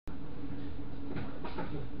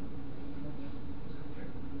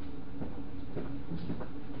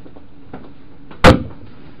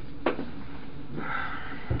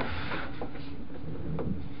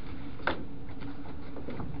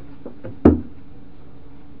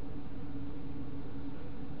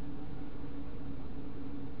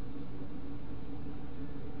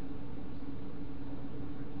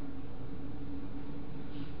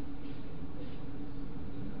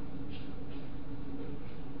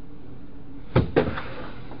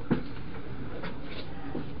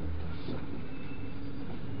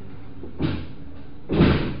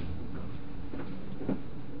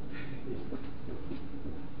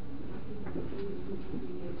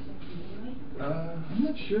I'm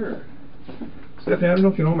not sure. Stephanie, I don't know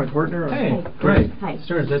if you know my partner. Hey, great. Hi.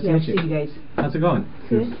 Stearns, nice to Yeah, meet see you. you guys. How's it going?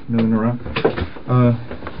 Good. Milling around.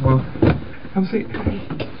 Well, have a seat.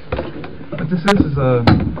 What this is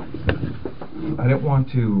I didn't want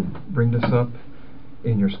to bring this up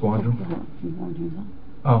in your squadron.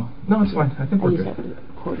 Oh, no, it's fine. I think we're good. I just have to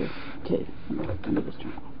quarter to, let me just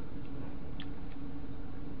turn off.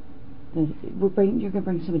 You're going to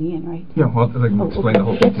bring somebody in, right? Yeah, well, I can explain the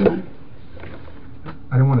whole thing That's too. fine.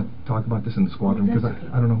 I don't want to talk about this in the squadron because that's okay.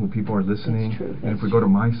 I don't know who people are listening. That's true. And if we go to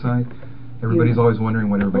my side, everybody's always wondering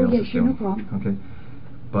what everybody else is sure, doing. no problem. Okay,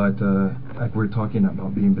 but like we're talking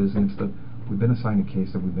about being busy and stuff, we've been assigned a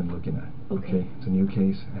case that we've been looking at. Okay. It's a new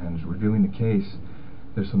case, and reviewing the case,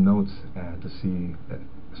 there's some notes to see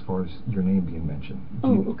as far as your name being mentioned.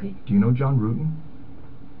 Okay. Do you know John Rutten?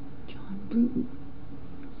 John Bruton.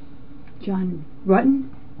 John Rutten?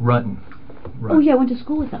 Rutten. Oh, yeah, I went to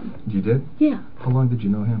school with him. You did? Yeah. How long did you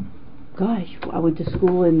know him? Gosh, I went to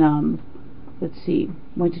school in, let's see,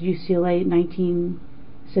 went to UCLA in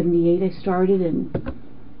 1978 I started, and,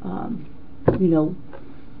 you know,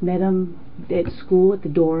 met him at school at the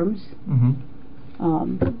dorms.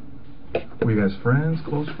 Were you guys friends,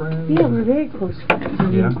 close friends? Yeah, we're very close friends.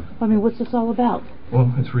 I mean, what's this all about?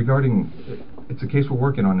 Well, it's regarding, it's a case we're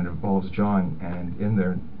working on. It involves John, and in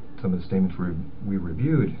there, some of the statements we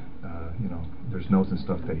reviewed, you know, there's notes and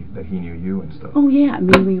stuff that he knew you and stuff. Oh, yeah, I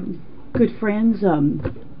mean, we were good friends,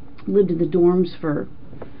 lived in the dorms for,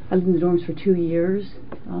 I lived in the dorms for 2 years.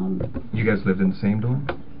 You guys lived in the same dorm?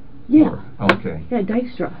 Yeah. Or, okay. Yeah,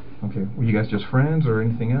 Dykstra. Okay. Were you guys just friends or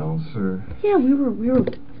anything else, or? Yeah, we were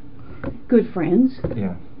good friends.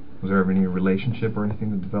 Yeah. Was there ever any relationship or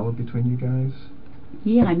anything that developed between you guys?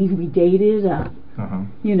 Yeah, I mean, we dated,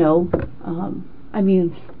 you know, I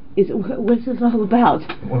mean, what's this all about?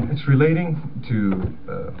 Well, it's relating to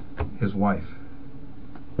his wife.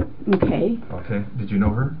 Okay. Okay. Did you know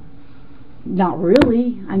her? Not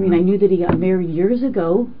really. I mean, I knew that he got married years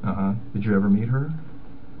ago. Did you ever meet her?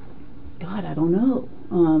 God, I don't know.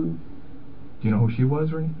 Do you know who she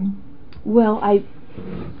was or anything? Well, let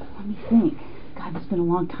me think. God, it's been a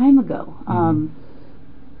long time ago.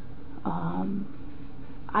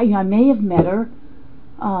 I may have met her.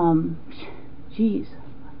 Geez.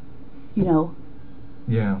 You know.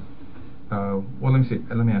 Yeah. Well, let me see.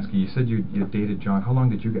 Let me ask you. You said you dated John. How long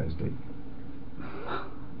did you guys date?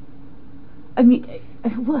 I mean,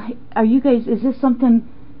 are you guys? Is this something?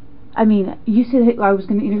 I mean, you said I was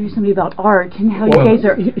going to interview somebody about art, and how you guys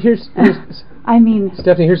are. Here's I mean,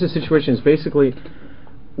 Stephanie, here's the situation. Is basically,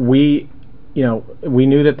 we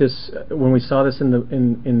knew that this, when we saw this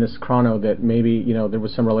in this chrono, that maybe, you know, there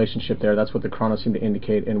was some relationship there. That's what the chrono seemed to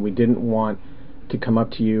indicate, and we didn't want to come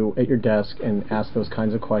up to you at your desk and ask those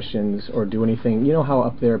kinds of questions or do anything. You know how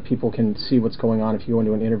up there people can see what's going on if you go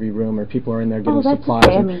into an interview room or people are in there getting supplies.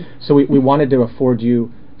 Okay. I mean, so we wanted to afford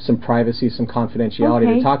you some privacy, some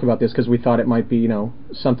confidentiality to talk about this, because we thought it might be, you know,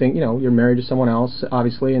 something, you know, you're married to someone else,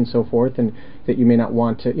 obviously, and so forth, and that you may not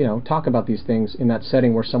want to, you know, talk about these things in that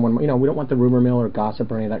setting where someone, you know, we don't want the rumor mill or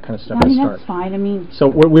gossip or any of that kind of stuff I mean, to start. that's fine. I mean, so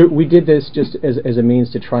we did this just as a means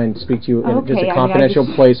to try and speak to you in just a confidential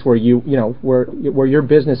place where you know, where your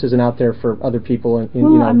business isn't out there for other people in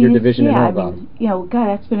well, you know, I mean, your division to know about. I mean, you know, God,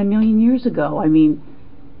 that's been a million years ago. I mean,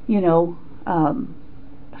 you know,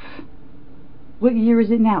 what year is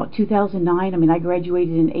it now? 2009? I mean, I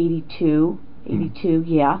graduated in 82. 82,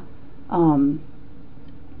 yeah.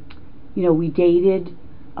 You know, we dated.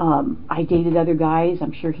 I dated other guys.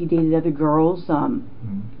 I'm sure he dated other girls. Well,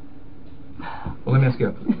 let me ask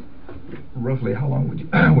you, roughly how long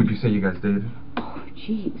would you say you guys dated? Oh,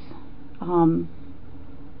 jeez.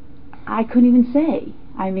 I couldn't even say.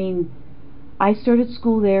 I mean, I started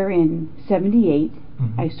school there in 78.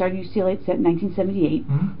 I started UCLA in 1978.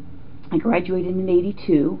 I graduated in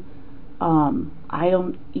 82. I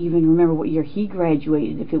don't even remember what year he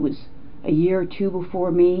graduated, if it was a year or two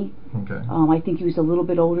before me. Okay. I think he was a little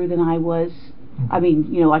bit older than I was. I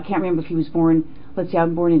mean, you know, I can't remember if he was born, let's say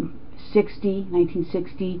I'm born in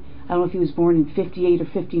 1960. I don't know if he was born in 58 or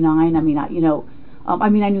 59. I mean, I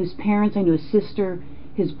knew his parents, I knew his sister,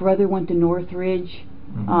 his brother went to Northridge.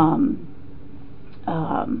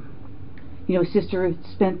 You know, his sister had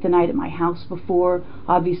spent the night at my house before.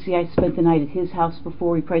 Obviously, I spent the night at his house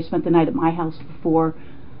before. He probably spent the night at my house before.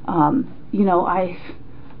 You know,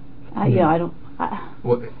 yeah, I don't.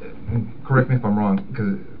 Well, correct me if I'm wrong,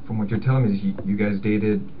 because from what you're telling me, is you guys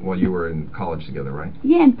dated while you were in college together, right?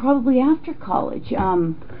 Yeah, and probably after college.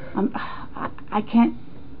 I can't.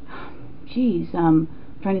 Geez, I'm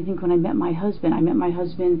trying to think when I met my husband. I met my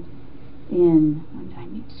husband in. When did I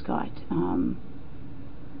meet Scott?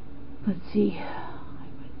 Let's see.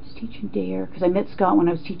 was teaching DARE, because I met Scott when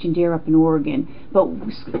I was teaching DARE up in Oregon, but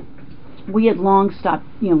we had long stopped,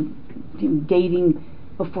 dating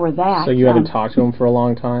before that. So you haven't talked to him for a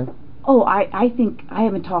long time? Oh, I think I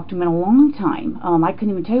haven't talked to him in a long time. I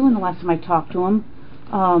couldn't even tell you when the last time I talked to him.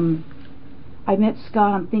 I met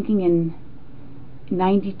Scott, I'm thinking in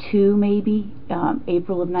 92 maybe,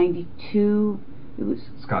 April of 92. It was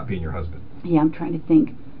Scott being your husband. Yeah, I'm trying to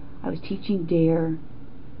think. I was teaching DARE.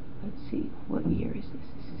 Let's see, what year is this?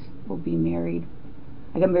 We'll be married.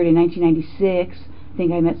 I got married in 1996. I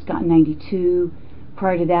think I met Scott in 92.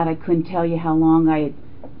 Prior to that, I couldn't tell you how long I had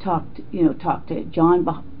talked to John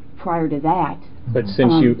prior to that. But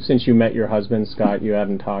since you met your husband, Scott, you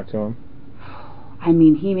haven't talked to him? I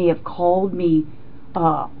mean, he may have called me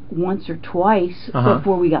once or twice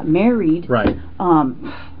before we got married. Right.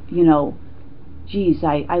 Geez,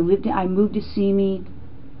 I moved to Simi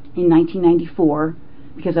in 1994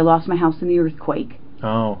 because I lost my house in the earthquake.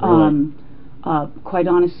 Oh, really? Quite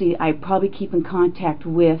honestly, I probably keep in contact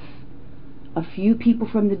with a few people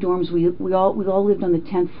from the dorms. We all lived on the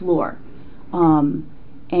 10th floor,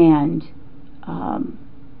 and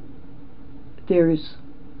there's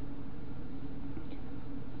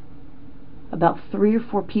about 3 or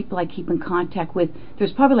 4 people I keep in contact with.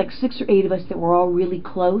 There's probably like 6 or 8 of us that were all really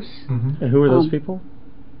close. Mm-hmm. And who are those people?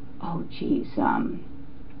 Oh, geez,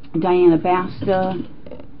 Diana Basta.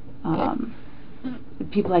 The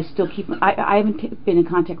people I still keep. I haven't been in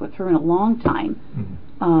contact with her in a long time.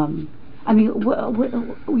 Mm-hmm. I mean,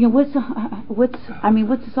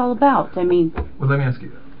 what's this all about? I mean. Well, let me ask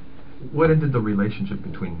you, what ended the relationship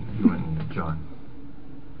between you and John?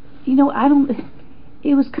 I don't.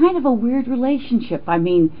 It was kind of a weird relationship. I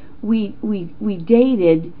mean, we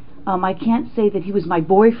dated. I can't say that he was my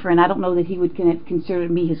boyfriend. I don't know that he would consider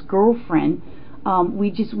me his girlfriend.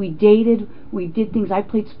 We dated. We did things. I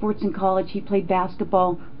played sports in college. He played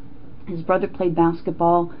basketball. His brother played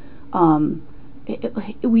basketball.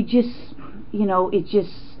 We just, it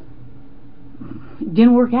just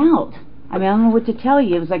didn't work out. I mean, I don't know what to tell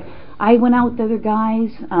you. It was like I went out with other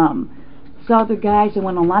guys, saw other guys. I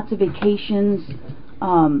went on lots of vacations.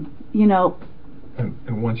 And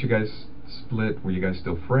once you guys split, were you guys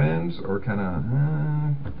still friends, or kind of,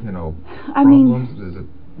 problems? I mean, is it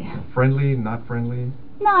friendly, not friendly?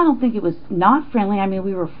 No, I don't think it was not friendly. I mean,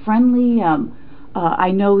 we were friendly. I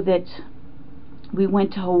know that we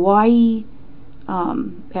went to Hawaii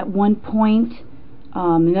at one point.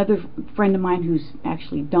 Another friend of mine who's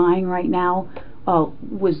actually dying right now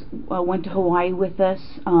went to Hawaii with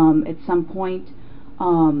us at some point.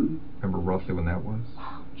 Remember roughly when that was?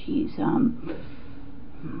 Oh, geez.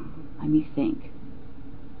 Let me think.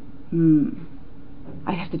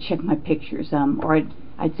 I'd have to check my pictures. Or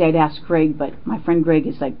I'd say I'd ask Greg, but my friend Greg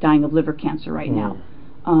is like dying of liver cancer right now.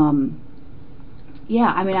 Yeah,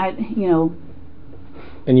 I mean,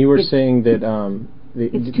 And you were saying that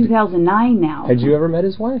it's 2009 now. Had you ever met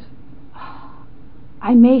his wife?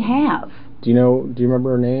 I may have. Do you remember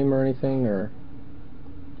her name or anything, or?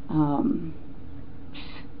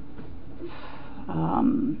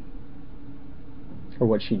 Or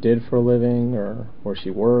what she did for a living, or where she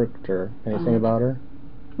worked, or anything about her?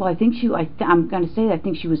 Well, I think I'm going to say that I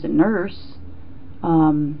think she was a nurse.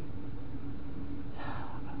 I mean,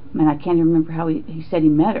 I can't even remember how he said he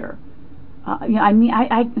met her. I mean,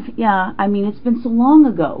 it's been so long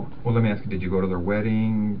ago. Well, let me ask you, did you go to their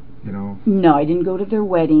wedding, No, I didn't go to their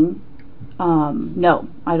wedding. No,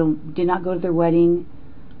 did not go to their wedding.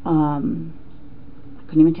 I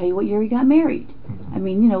couldn't even tell you what year he got married. Mm-hmm. I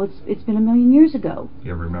mean, it's been a million years ago. Do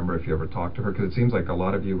you ever remember if you ever talked to her? Because it seems like a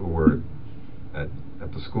lot of you who were at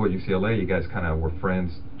the school at UCLA, you guys kind of were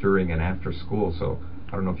friends during and after school, so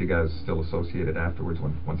I don't know if you guys still associated afterwards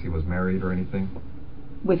once he was married or anything.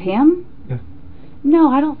 With him? Yeah.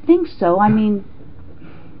 No, I don't think so. I mean,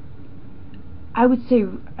 I would say,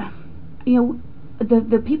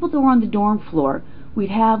 the people that were on the dorm floor, we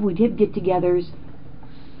did get-togethers.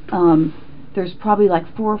 There's probably like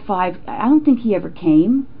 4 or 5. I don't think he ever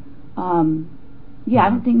came. I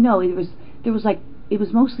don't think. No, it was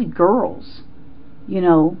mostly girls. A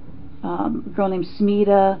girl named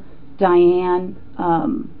Smita, Diane.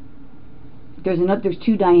 There's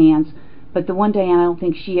 2 Dianes, but the one Diane, I don't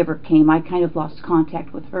think she ever came. I kind of lost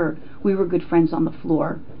contact with her. We were good friends on the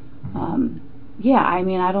floor. I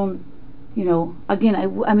mean, I don't. Again,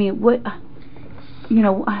 I mean, what.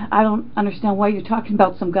 I don't understand why you're talking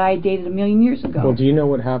about some guy I dated a million years ago. Well, do you know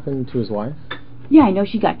what happened to his wife? Yeah, I know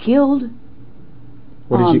she got killed.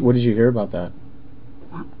 What did you hear about that?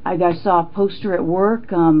 I saw a poster at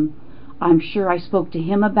work. I'm sure I spoke to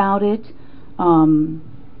him about it.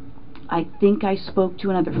 I think I spoke to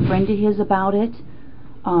another friend of his about it.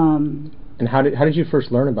 And how did you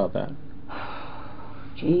first learn about that?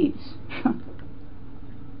 Jeez.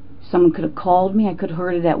 Someone could have called me. I could have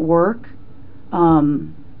heard it at work.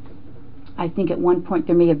 I think at one point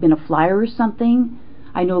there may have been a flyer or something.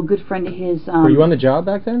 I know a good friend of his... Were you on the job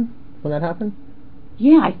back then when that happened?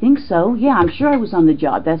 Yeah, I think so. Yeah, I'm sure I was on the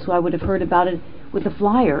job. That's why I would have heard about it with the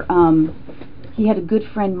flyer. He had a good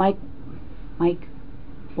friend, Mike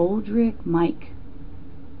Boldrick,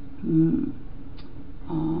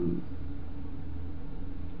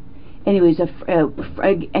 anyways,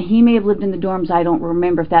 he may have lived in the dorms. I don't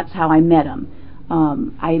remember if that's how I met him.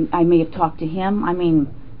 I may have talked to him. I mean,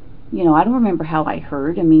 you know, I don't remember how I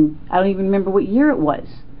heard. I mean, I don't even remember what year it was.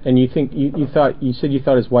 And you think you said you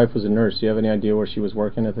thought his wife was a nurse. Do you have any idea where she was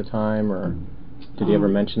working at the time, or did he ever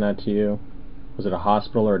mention that to you? Was it a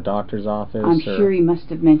hospital or a doctor's office? I'm sure he must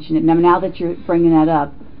have mentioned it. Now that you're bringing that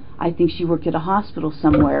up, I think she worked at a hospital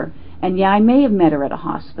somewhere. And yeah, I may have met her at a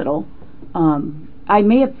hospital. I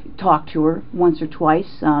may have talked to her once or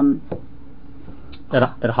twice. At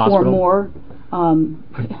a hospital? Or more.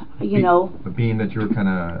 You know. But being that you were kind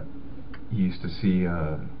of used to see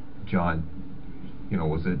John, you know,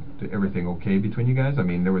 was everything okay between you guys? I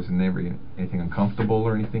mean, there was never anything uncomfortable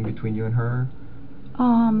or anything between you and her?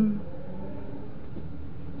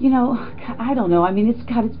 You know, I don't know. I mean, it's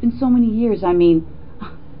been so many years. I mean,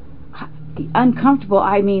 uncomfortable.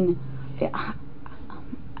 I mean,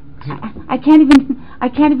 I can't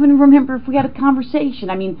even remember if we had a conversation.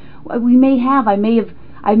 I mean, we may have. I may have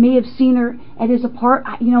seen her at his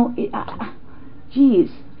apartment. You know, geez,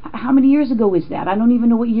 how many years ago was that? I don't even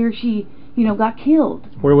know what year she, you know, got killed.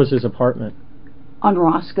 Where was his apartment? On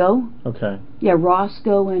Roscoe. Okay. Yeah,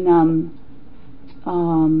 Roscoe and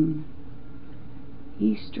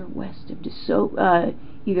east or west of DeSoto.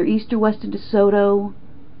 Either east or west of DeSoto.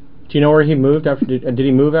 Do you know where he moved after? Did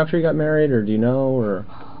he move after he got married, or do you know, or?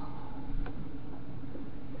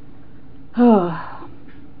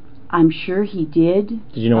 I'm sure he did.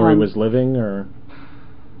 Did you know where he was living, or?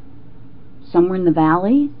 Somewhere in the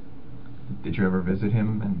valley. Did you ever visit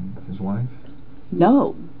him and his wife?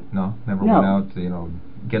 No. No, never went out to, you know,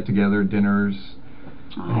 get together, dinners,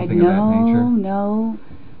 anything of that nature? No.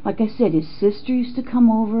 Like I said, his sister used to come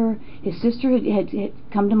over. His sister had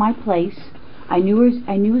come to my place. I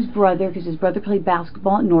knew his brother because his brother played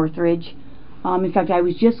basketball at Northridge. In fact, I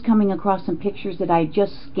was just coming across some pictures that I had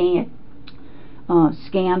just scanned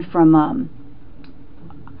from.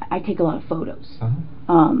 I take a lot of photos,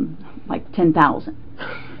 like 10,000,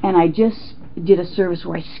 and I just did a service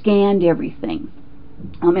where I scanned everything.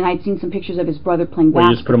 And I'd seen some pictures of his brother playing basketball.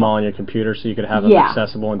 You just put them all on your computer so you could have them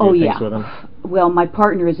accessible and do things with them? Well, my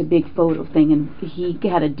partner is a big photo thing, and he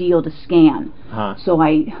had a deal to scan. So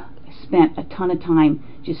I spent a ton of time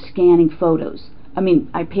just scanning photos. I mean,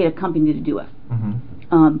 I paid a company to do it.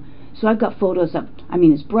 So I've got photos of,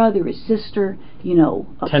 his brother, his sister, you know.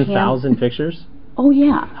 10,000 pictures? Oh,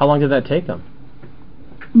 yeah. How long did that take them?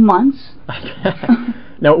 Months.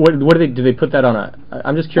 Now, what do they put that on a?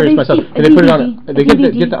 I'm just curious myself. Do they put it on a? They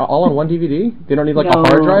get that all on one DVD? They don't need like a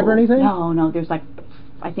hard drive or anything? No. There's like,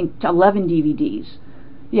 I think 11 DVDs.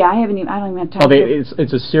 Yeah, I don't even have time.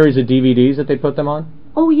 It's a series of DVDs that they put them on?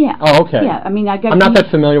 Oh yeah. Oh, okay. Yeah, I'm not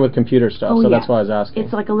that familiar with computer stuff, so that's why I was asking.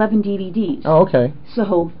 It's like 11 DVDs. Oh, okay.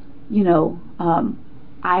 So, you know,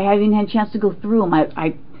 I haven't had a chance to go through them.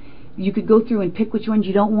 You could go through and pick which ones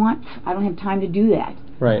you don't want. I don't have time to do that.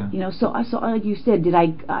 Right. You know, so like you said,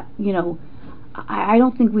 you know, I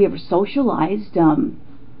don't think we ever socialized. You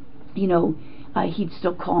know, he'd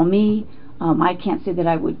still call me. I can't say that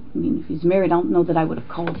I would. I mean, if he's married, I don't know that I would have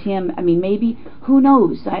called him. I mean, maybe. Who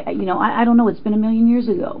knows? I don't know. It's been a million years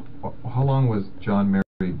ago. Well, how long was John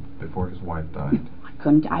married before his wife died?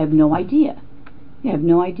 I have no idea. Yeah, I have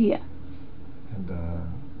no idea. And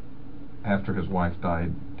after his wife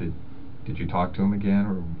died, did you talk to him again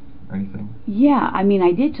or anything? Yeah, I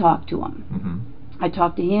did talk to him. I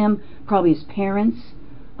talked to him, probably his parents,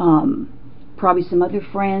 probably some other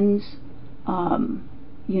friends.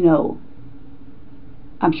 You know,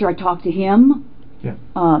 I'm sure I talked to him. Yeah.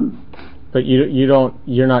 But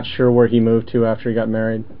you're not sure where he moved to after he got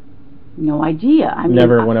married? No idea.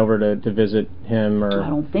 Never went over to visit him or I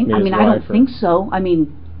don't think. meet his wife, I don't think so. I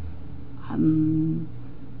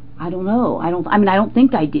don't know. I don't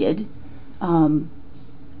think I did.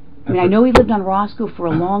 I know he lived on Roscoe for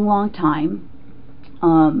a long, long time.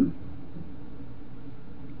 I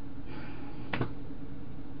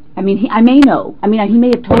may know. He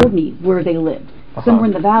may have told me where they lived, somewhere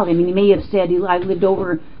in the valley. He may have said I lived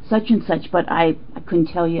over such and such, but I couldn't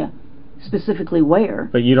tell you specifically where.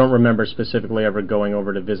 But you don't remember specifically ever going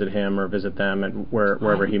over to visit him or visit them at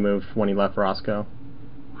wherever he moved when he left Roscoe?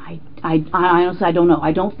 I honestly, I don't know.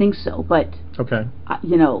 I don't think so, but Okay.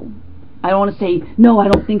 you know, I don't want to say no, I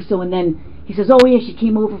don't think so, and then he says, oh yeah, she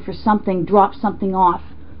came over for something, dropped something off.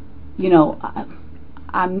 You know,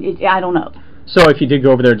 I don't know. So if you did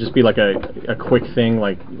go over there, just be like a quick thing,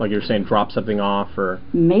 like you're saying, drop something off, or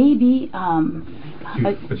maybe.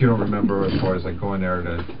 But you don't remember as far as like going there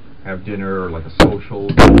to have dinner or like a social,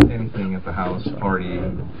 anything at the house, party?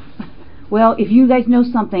 Well, if you guys know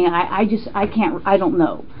something, I can't, I don't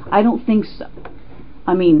know. I don't think so.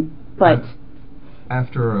 I mean, but...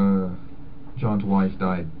 After John's wife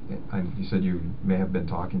died, you said you may have been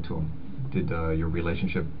talking to him. Did your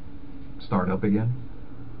relationship start up again?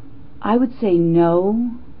 I would say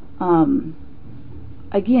no.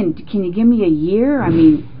 Again, can you give me a year? I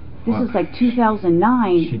mean, this is like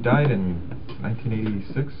 2009. She died in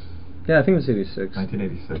 1986? Yeah, I think it was 86.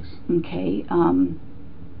 1986. Okay.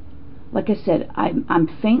 Like I said, I'm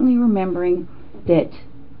faintly remembering that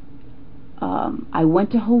I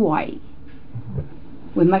went to Hawaii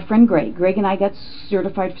with my friend Greg. Greg and I got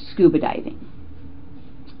certified for scuba diving.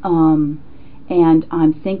 And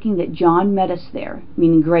I'm thinking that John met us there,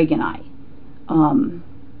 meaning Greg and I.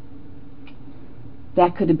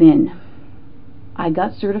 That could have been, I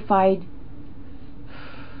got certified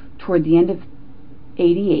toward the end of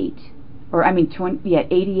 88, or I mean,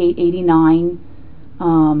 88, 89,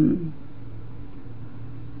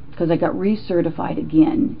 because I got recertified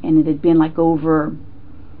again, and it had been like over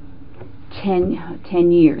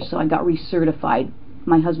 10 years, so I got recertified.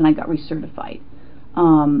 My husband and I got recertified.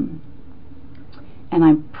 And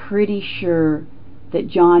I'm pretty sure that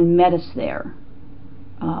John met us there.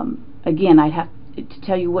 Again, I'd have to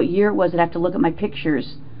tell you what year it was. I'd have to look at my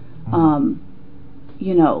pictures. You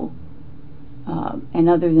know, and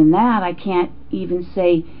other than that, I can't even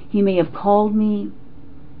say. He may have called me,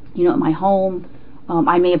 you know, at my home.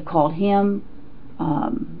 I may have called him.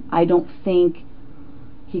 I don't think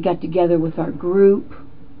he got together with our group.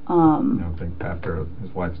 I don't think after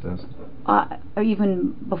his wife's death. Or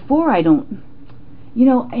even before, I don't. You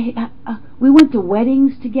know, we went to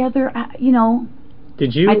weddings together. You know,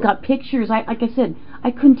 did you? I got pictures. Like I said,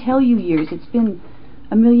 I couldn't tell you years. It's been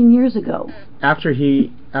a million years ago. After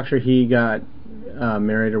he got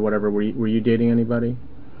married or whatever, were you dating anybody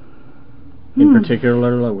in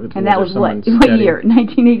particular? And that was what year?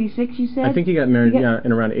 1986, you said? I think he got married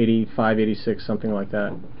in around 85, 86, something like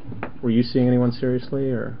that. Were you seeing anyone seriously,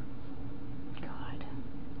 or? God,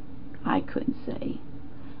 I couldn't say.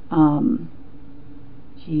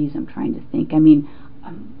 Geez, I'm trying to think. I mean,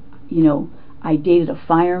 you know, I dated a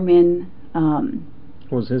fireman.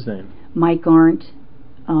 What was his name? Mike Arndt.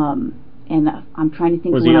 And I'm trying to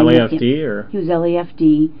think. Was he LAFD or? He was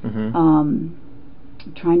LAFD. Mm-hmm. I'm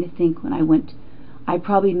trying to think when I went. I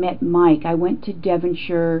probably met Mike. I went to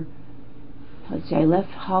Devonshire. Let's see. I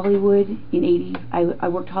left Hollywood in 80. I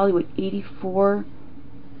worked Hollywood 84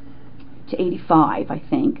 to 85, I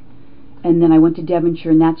think, and then I went to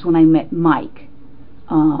Devonshire, and that's when I met Mike.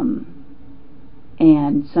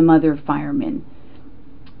 And some other firemen.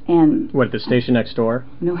 And what, the station next door?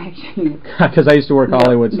 No, actually. Because I used to work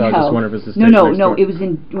Hollywood, so I just wondered if it was the station next door. It was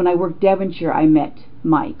when I worked Devonshire, I met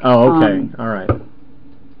Mike. Oh, okay. All right.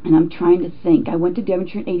 And I'm trying to think. I went to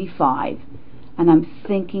Devonshire in 85, and I'm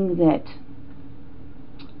thinking that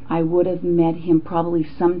I would have met him probably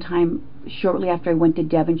sometime shortly after I went to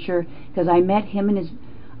Devonshire, because I met him and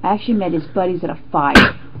I actually met his buddies at a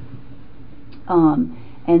fire.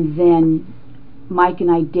 And then Mike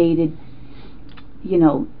and I dated, you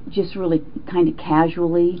know, just really kind of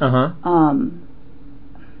casually. And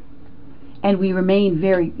we remained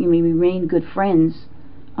we remained good friends.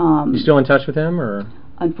 You still in touch with him, or?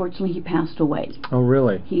 Unfortunately, he passed away. Oh,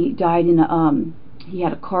 really? He died in he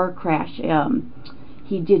had a car crash.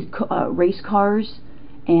 He did race cars,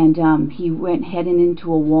 and he went heading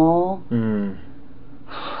into a wall.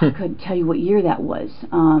 I couldn't tell you what year that was.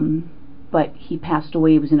 But he passed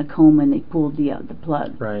away. He was in a coma, and they pulled the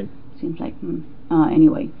plug. Right. Seems like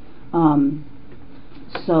anyway.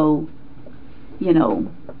 So, you know,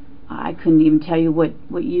 I couldn't even tell you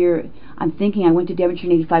what year. I'm thinking I went to Devonshire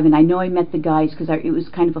in 85, and I know I met the guys because it was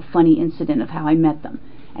kind of a funny incident of how I met them,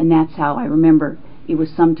 and that's how I remember. It was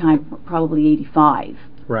sometime probably 85.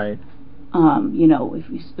 Right. You know, if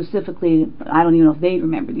we specifically, I don't even know if they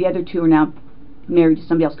remember. The other two are now married to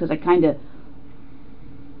somebody else, because I kind of.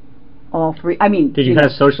 All three. I mean, did you kind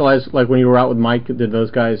of socialize, like when you were out with Mike? Did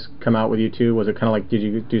those guys come out with you too? Was it kind of like, did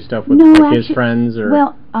you do stuff with his friends, or?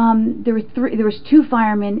 Well, there were three. There was two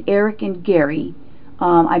firemen, Eric and Gary.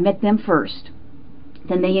 I met them first.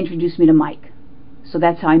 Then they introduced me to Mike. So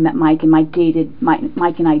that's how I met Mike, and Mike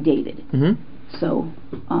and I dated. Mm-hmm. So,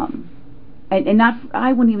 and not,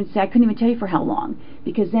 I wouldn't even say, I couldn't even tell you for how long,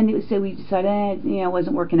 because then it would say we decided, it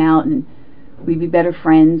wasn't working out, and we'd be better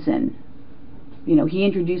friends, and, he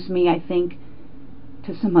introduced me, I think,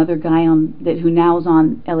 to some other guy who now is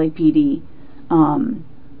on LAPD,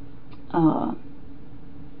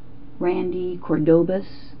 Randy Cordobas.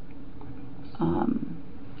 I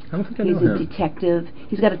don't think I know He's a him. detective.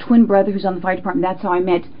 He's got a twin brother who's on the fire department. That's how I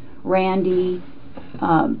met Randy,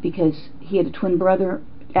 because he had a twin brother,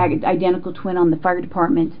 identical twin on the fire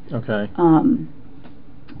department. Okay.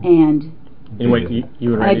 And anyway,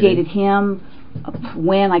 you and I Randy dated him.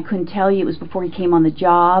 When, I couldn't tell you. It was before he came on the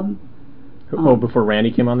job. Before Randy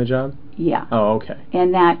came on the job? Yeah. Oh, okay.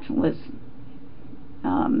 And that was,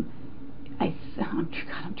 I'm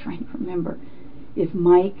trying to remember if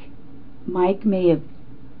Mike may have,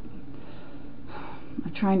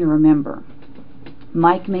 I'm trying to remember.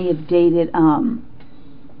 Mike may have dated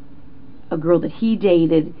a girl that he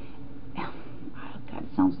dated. God,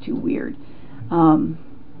 it sounds too weird.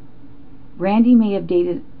 Randy may have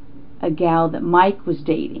dated a gal that Mike was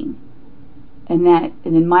dating, and then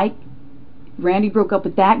Randy broke up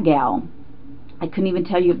with that gal. I couldn't even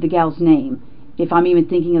tell you the gal's name, if I'm even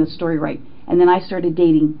thinking of the story right. And then I started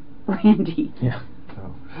dating Randy. Yeah.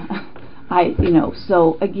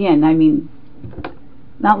 So again, I mean,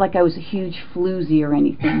 not like I was a huge floozy or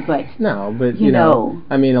anything, but no, but you know,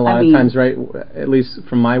 I mean, a lot of times, right? At least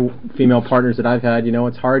from my female partners that I've had,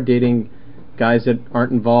 it's hard dating guys that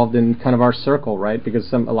aren't involved in kind of our circle, right? Because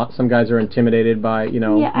some guys are intimidated by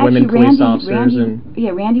women police officers.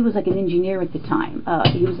 Randy was like an engineer at the time.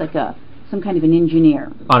 He was like some kind of an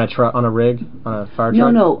engineer on a rig, on a fire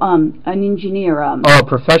truck. No, an engineer. A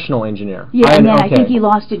professional engineer. Yeah, and then I think he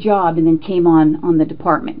lost a job and then came on the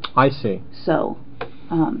department. I see. So.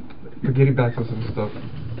 But getting back to some stuff,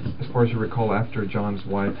 as far as you recall, after John's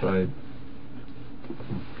wife died,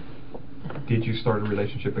 did you start a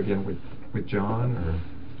relationship again with John, or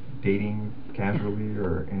dating casually,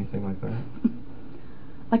 or anything like that?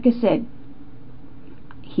 Like I said,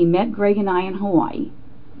 he met Greg and I in Hawaii.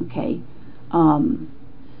 Okay.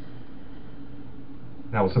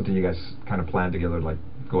 That was something you guys kind of planned together, like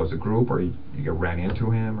go as a group, or you ran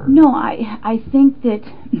into him, or? No, I think that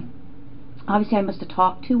obviously I must have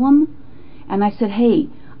talked to him, and I said, hey,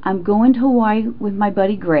 I'm going to Hawaii with my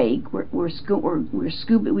buddy Greg. We're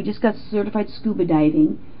scuba. We just got certified scuba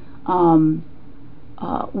diving.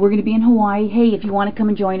 We're going to be in Hawaii. Hey, if you want to come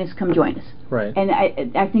and join us, come join us. Right. And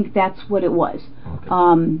I think that's what it was. Okay.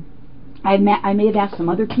 I may have asked some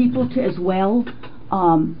other people to as well.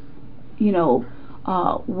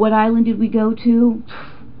 What island did we go to?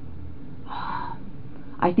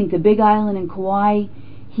 I think the Big Island in Kauai.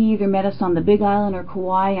 He either met us on the Big Island or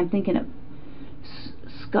Kauai. I'm thinking of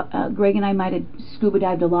Greg and I might have scuba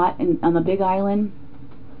dived a lot on the Big Island,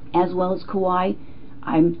 as well as Kauai.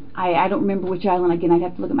 I don't remember which island. Again, I'd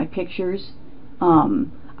have to look at my pictures.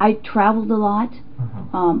 I traveled a lot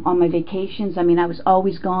on my vacations. I mean, I was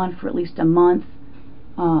always gone for at least a month,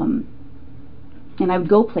 and I would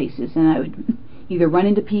go places, and I would either run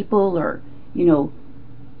into people or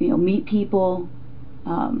meet people.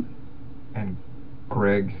 And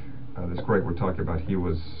Greg, this Greg we're talking about, he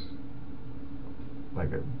was like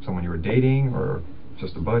someone you were dating, or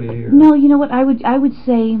just a buddy? Or? No, you know what? I would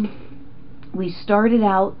say we started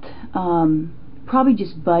out probably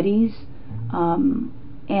just buddies,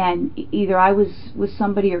 and either I was with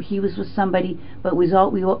somebody or he was with somebody, but it was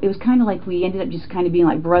kind of like we ended up just kind of being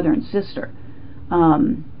like brother and sister.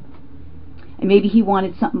 And maybe he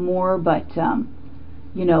wanted something more, but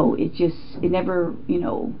it never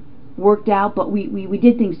worked out. But we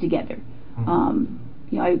did things together.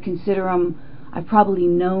 I would consider him. I've probably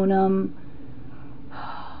known him.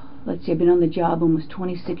 Let's see, I've been on the job almost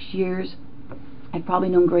 26 years. I've probably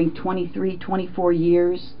known Greg 23, 24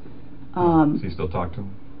 years. So you still talk to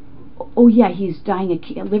him? Oh yeah, he's dying of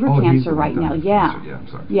liver cancer right now. Yeah. Cancer. Yeah, I'm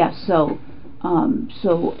sorry. Yeah. So,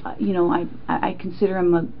 I consider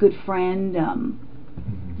him a good friend. I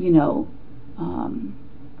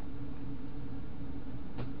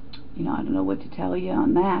don't know what to tell you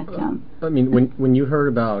on that. I mean, when you heard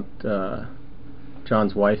about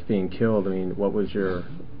John's wife being killed, I mean, what was your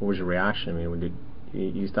reaction? I mean,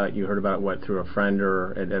 you thought you heard about it, through a friend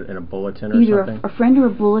or in a bulletin or something? Either a friend or a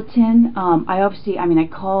bulletin. I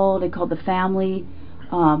called the family.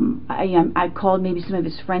 I called maybe some of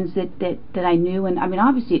his friends that I knew, and I mean,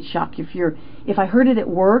 obviously it shocked you if I heard it at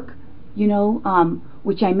work,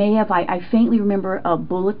 which I may have. I faintly remember a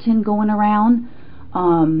bulletin going around.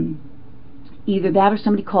 Either that or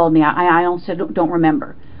somebody called me. I also don't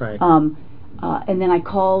remember. Right. And then I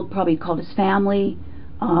probably called his family.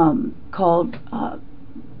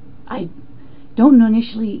 don't know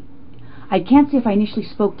initially. I can't say if I initially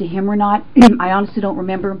spoke to him or not. I honestly don't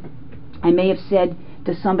remember. I may have said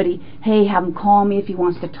to somebody, "Hey, have him call me if he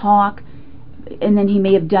wants to talk," and then he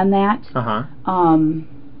may have done that.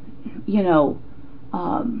 You know.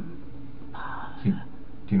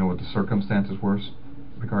 Do you know what the circumstances were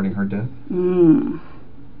regarding her death?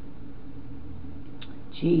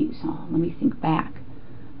 Geez, let me think back.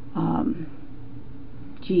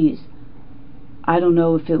 Geez, I don't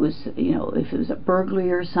know if it was, you know, if it was a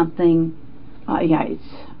burglary or something. Yeah,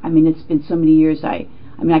 I mean, it's been so many years. I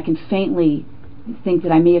mean, I can faintly think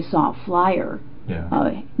that I may have saw a flyer.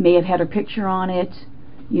 Yeah. May have had her picture on it.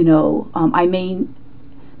 You know, I may.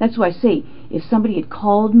 That's why I say, if somebody had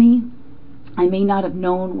called me, I may not have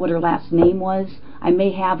known what her last name was. I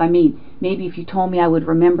may have. I mean, maybe if you told me, I would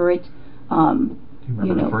remember it. Do you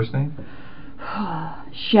remember the first name?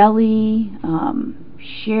 Shelley,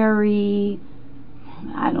 Sherry,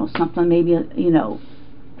 I don't know, something maybe, you know,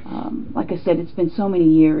 like I said, it's been so many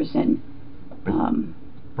years, and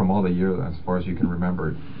from all the years, as far as you can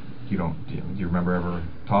remember, do you remember ever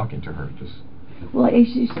talking to her? Just well,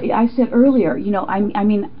 I said earlier, you know, I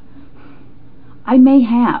mean, I may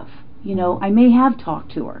have, you know, I may have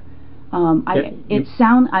talked to her.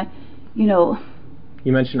 You know.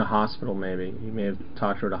 You mentioned a hospital, maybe. You may have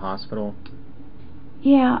talked to her at a hospital.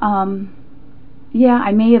 Yeah, yeah,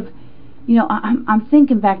 I may have. You know, I'm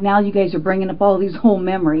thinking back now. You guys are bringing up all these whole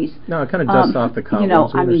memories. No, it kind of dusts off the cuff. You know,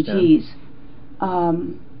 I mean, geez.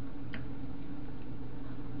 I'm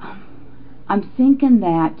thinking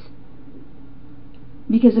that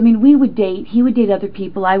because I mean, we would date. He would date other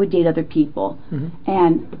people. I would date other people,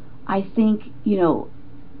 and I think, you know,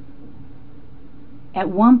 at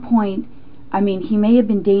one point, I mean, he may have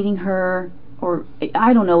been dating her, or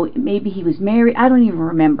I don't know, maybe he was married. I don't even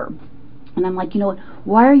remember. And I'm like, you know what,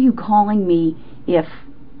 why are you calling me if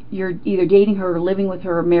you're either dating her or living with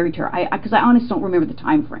her or married to her? Because I honestly don't remember the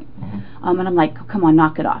time frame. And I'm like, come on,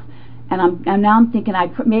 knock it off. And now I'm thinking I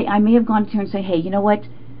may have gone to her and say, hey, you know what,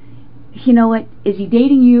 is he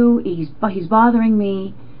dating you? He's bothering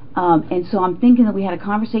me. And so I'm thinking that we had a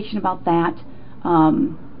conversation about that.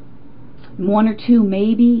 One or two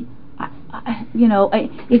maybe. You know,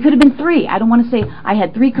 it could have been 3. I don't want to say I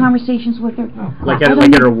had 3 conversations with her. Like at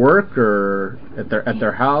her work or at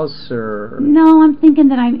their house or. No, I'm thinking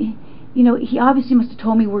that you know, he obviously must have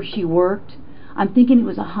told me where she worked. I'm thinking it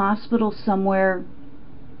was a hospital somewhere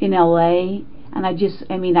in L.A. And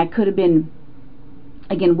I mean, I could have been.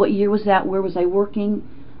 Again, what year was that? Where was I working?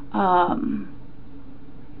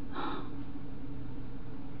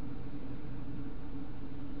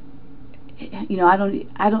 You know,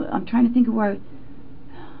 I'm trying to think of where.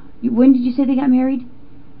 When did you say they got married?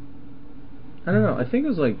 I don't know. I think it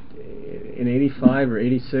was like in '85 or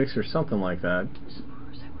 '86 or something like that.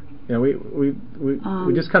 Yeah, we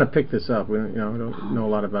just kind of picked this up. We don't know a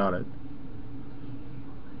lot about it.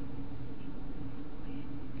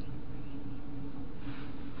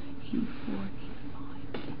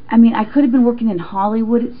 I mean, I could have been working in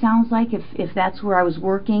Hollywood. It sounds like if that's where I was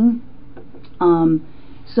working.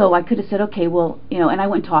 So I could have said, okay, well, you know, and I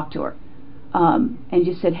went and talked to her, and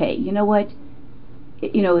just said, hey, you know what,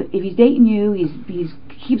 you know, if he's dating you, he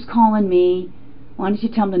keeps calling me, why don't you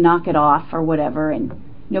tell him to knock it off or whatever, and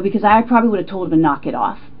you know, because I probably would have told him to knock it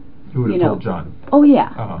off. You would have told John. Oh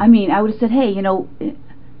yeah, I mean, I would have said, hey, you know,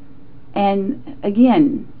 and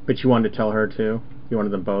again. But you wanted to tell her too. You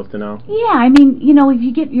wanted them both to know. Yeah, I mean, you know, if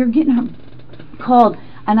you're getting her called,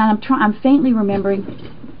 and I'm faintly remembering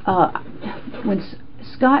when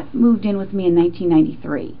Scott moved in with me in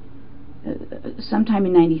 1993, sometime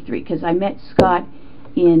in '93, because I met Scott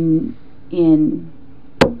in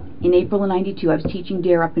April of '92. I was teaching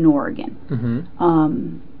DARE up in Oregon,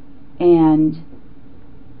 and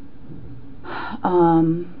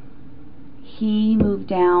he moved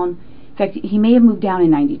down. In fact, he may have moved down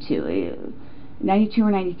in '92, '92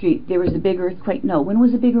 or '93. There was the big earthquake. No, when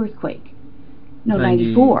was the big earthquake? No,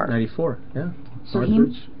 '94. '94, yeah. So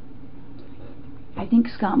I think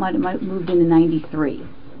Scott might have moved in '93,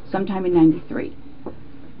 sometime in '93.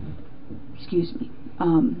 Excuse me. I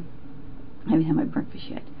haven't had my breakfast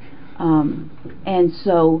yet. And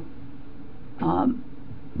so,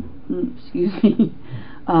 excuse me.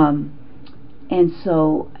 And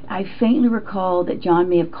so I faintly recall that John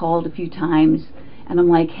may have called a few times, and I'm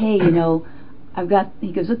like, hey, you know,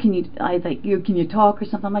 he goes, oh, can you talk or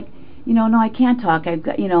something? I'm like, you know, no, I can't talk. I've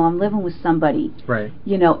got, you know, I'm living with somebody. Right.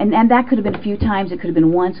 You know, and that could have been a few times. It could have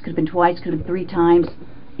been once. Could have been twice. Could have been 3 times.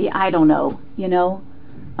 Yeah, I don't know. You know.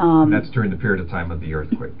 And that's during the period of time of the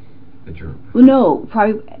earthquake that you're. Well, no,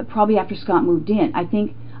 probably after Scott moved in. I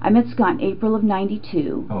think I met Scott in April of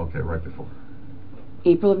 '92. Oh, okay, right before.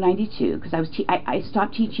 April of 92, because I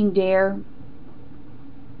stopped teaching DARE.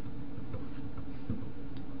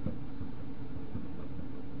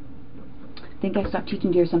 I think I stopped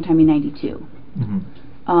teaching DARE sometime in 92.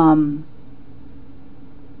 And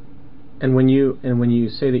when you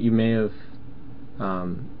say that you may have,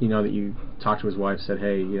 that you talked to his wife, said,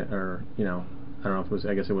 hey, or I don't know if it was,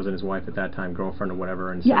 I guess it wasn't his wife at that time, girlfriend or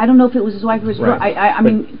whatever. And yeah, I don't know if it was his wife or his girlfriend. I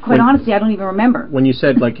mean, quite honestly, I don't even remember. When you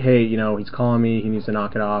said, like, hey, he's calling me, he needs to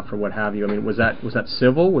knock it off, or what have you, I mean, was that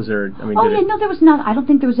civil? Was there, I mean, no, there was not. I don't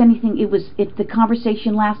think there was anything. If the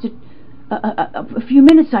conversation lasted a few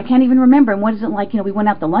minutes, I can't even remember. And what is it like, we went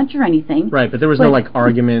out to lunch or anything. Right, but there was no, like,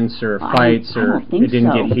 arguments or fights, or it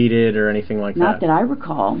didn't get heated or anything like that? Not that I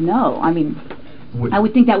recall, no. I mean, I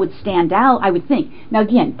would think that would stand out, I would think. Now,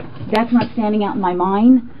 again, that's not standing out in my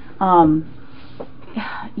mind. So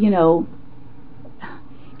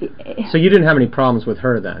you didn't have any problems with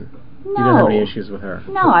her then? No. You didn't have any issues with her?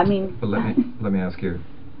 No, I mean... But let me ask you.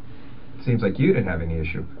 It seems like you didn't have any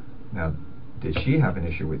issue. Now, did she have an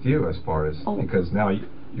issue with you as far as... Because now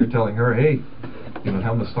you're telling her, hey, tell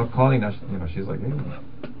them to stop calling. Now, she's like, hey,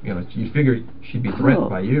 you figure she'd be threatened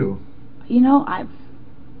by you.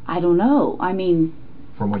 I don't know. I mean...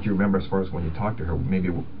 From what you remember as far as when you talked to her, maybe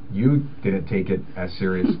you didn't take it as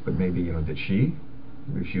serious, but maybe, did she?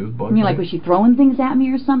 Maybe she was bugging you mean, like, was she throwing things at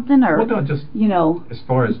me or something? Or, well, no, just, as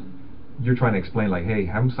far as you're trying to explain, like, hey,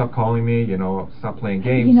 have them stop calling me, stop playing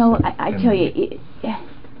games. I tell you,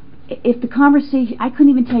 if the conversation, I couldn't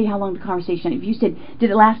even tell you how long the conversation, if you said, did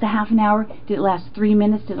it last a half an hour? Did it last 3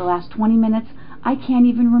 minutes? Did it last 20 minutes? I can't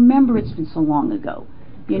even remember. It's been so long ago,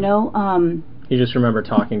 You just remember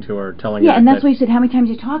talking to her, telling her. Yeah, and that's why you said, how many times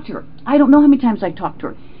you talked to her? I don't know how many times I talked to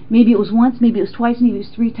her. Maybe it was once, maybe it was twice, maybe it was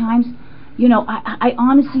 3 times. I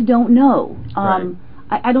honestly don't know. Right.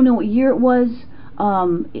 I don't know what year it was.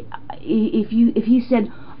 If he said,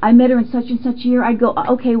 I met her in such and such year, I'd go,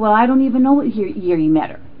 okay, well, I don't even know what year you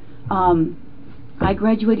met her. I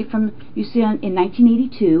graduated from UCLA in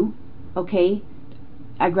 1982, okay?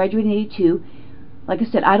 I graduated in 82. Like I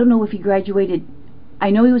said, I don't know if he graduated,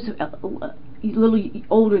 I know he was a little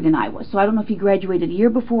older than I was, so I don't know if he graduated a year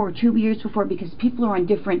before or 2 years before, because people are on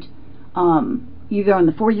different, either on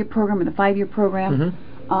the 4-year program or the 5-year program.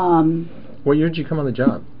 What year did you come on the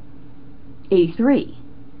job? 83.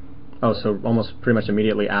 Oh, so almost pretty much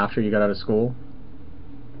immediately after you got out of school?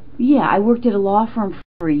 Yeah, I worked at a law firm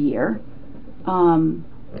for a year, and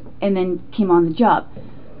then came on the job.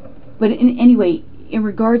 But anyway, in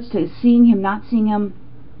regards to seeing him, not seeing him,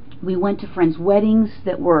 we went to friends' weddings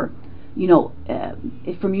that were,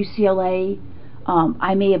 from UCLA.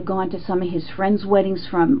 I may have gone to some of his friends' weddings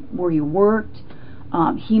from where he worked.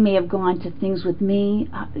 He may have gone to things with me.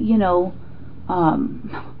 I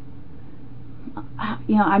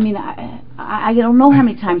mean, I don't know how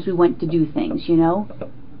many times we went to do things,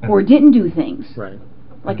 or didn't do things. Right.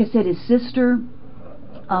 Like I said, his sister.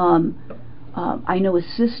 I know his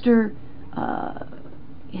sister.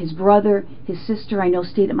 His brother, his sister, I know,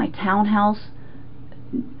 stayed at my townhouse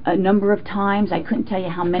a number of times. I couldn't tell you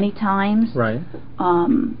how many times. Right.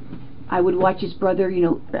 I would watch his brother,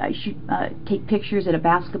 take pictures at a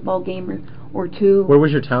basketball game or two. Where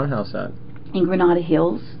was your townhouse at? In Granada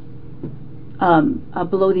Hills,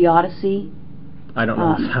 below the Odyssey. I don't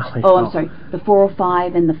know the valley. Oh, I'm sorry. The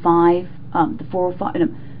 405 and the 5. The 405.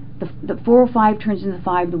 The 405 turns into the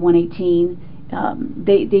 5. The 118.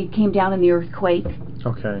 They came down in the earthquake.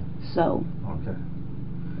 Okay. So. Okay.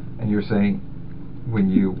 And you're saying when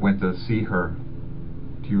you went to see her,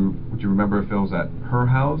 would you remember if it was at her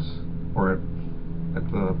house or at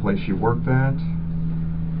the place she worked at?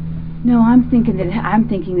 No, I'm thinking that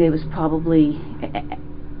it was probably.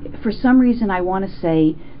 For some reason, I want to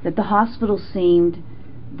say that the hospital seemed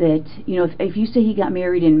that if you say he got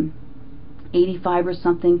married in 85 or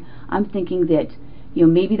something, I'm thinking that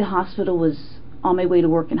maybe the hospital was on my way to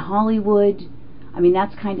work in Hollywood. I mean,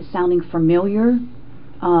 that's kind of sounding familiar.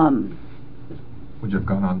 Would you have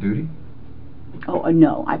gone on duty? Oh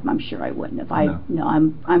no, I'm sure I wouldn't have. No,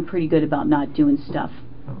 I'm pretty good about not doing stuff.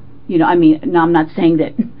 Oh. I mean, no, I'm not saying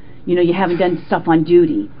that you haven't done stuff on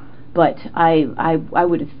duty, but I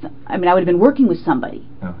would have. I would have been working with somebody.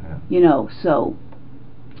 Oh, yeah. So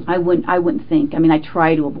I wouldn't think. I mean, I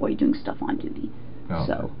try to avoid doing stuff on duty. Oh,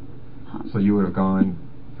 so. So you would have gone,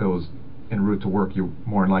 if it was en route to work,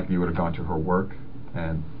 more than likely you would have gone to her work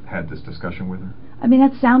and had this discussion with her? I mean,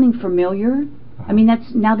 that's sounding familiar. I mean,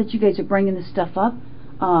 that's, now that you guys are bringing this stuff up,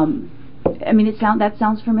 I mean, that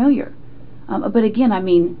sounds familiar. But again, I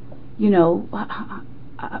mean,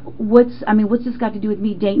 what's this got to do with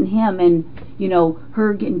me dating him and, you know,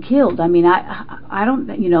 her getting killed? I mean, I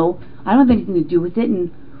don't, you know, I don't have anything to do with it.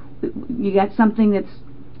 And you got something that's,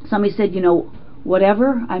 somebody said, you know,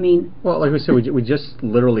 whatever. I mean, well, like we said, we just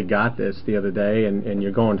literally got this the other day, and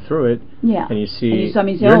you're going through it. Yeah. And you see and you saw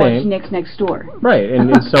me say, your oh, name. it's next door. Right,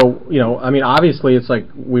 and so, you know, I mean, obviously it's like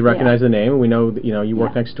we recognize the name, and we know that, you know, you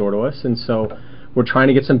work next door to us, and so we're trying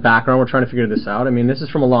to get some background, we're trying to figure this out. I mean, this is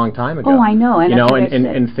from a long time ago. Oh, I know. And you know, that's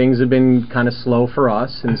and things have been kind of slow for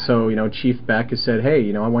us, and so, you know, Chief Beck has said, hey,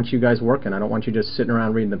 you know, I want you guys working. I don't want you just sitting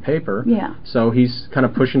around reading the paper. Yeah. So he's kind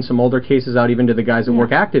of pushing some older cases out even to the guys that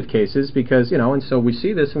work active cases because, you know, and so we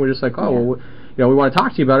see this and we're just like, oh, well, you know, we want to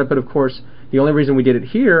talk to you about it, but of course, the only reason we did it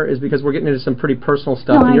here is because we're getting into some pretty personal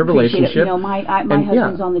stuff in your relationship. You know, my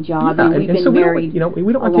husband's on the job, and we've been so married. We don't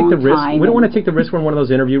want to take the risk. We don't want to take the risk. We're in one of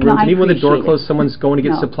those interview rooms, and even when the door closed, someone's going to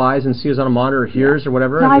get supplies and sees us on a monitor, or hears or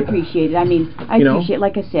whatever. No, I appreciate it. I mean, I appreciate it.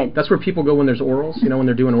 Like I said, that's where people go when there's orals. You know, when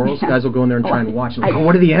they're doing orals, guys will go in there and try and watch. Like,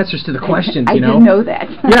 what are the answers to the questions? I you know? didn't know that.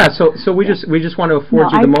 Yeah. So we just want to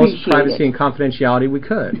afford you the most privacy and confidentiality we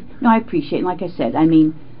could. No, I appreciate it. Like I said, I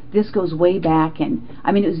mean, this goes way back, and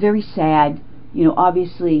I mean, it was very sad. You know,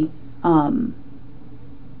 obviously, I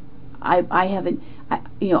haven't,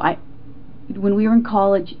 you know, when we were in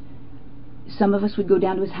college, some of us would go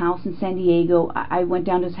down to his house in San Diego. I went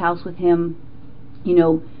down to his house with him, you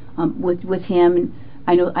know, with him, and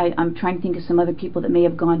I know, I'm trying to think of some other people that may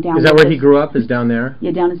have gone down. Is that where he grew up, is down there?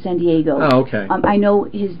 Yeah, down in San Diego. Oh, okay. I know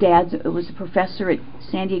his dad was a professor at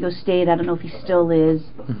San Diego State. I don't know if he still is.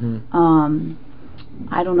 Mm-hmm.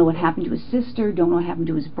 I don't know what happened to his sister, don't know what happened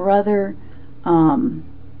to his brother. You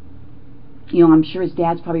know, I'm sure his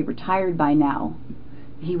dad's probably retired by now.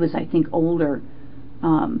 He was, I think, older,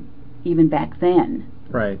 even back then.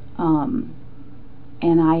 Right. And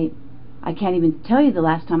I can't even tell you the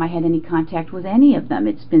last time I had any contact with any of them.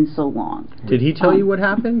 It's been so long. Did he tell you what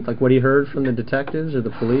happened? Like what he heard from the detectives or the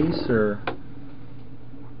police, or?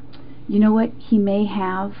 You know what? He may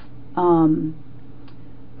have.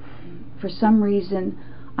 For some reason,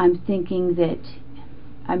 I'm thinking that,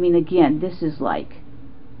 I mean, again, this is like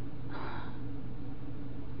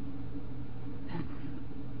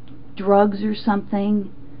drugs or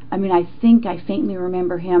something. I mean, I think I faintly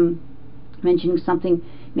remember him mentioning something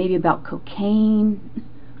maybe about cocaine.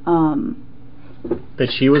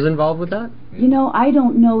 That she was involved with that? You know, I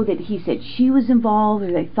don't know that he said she was involved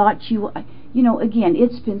or they thought she was. You know, again,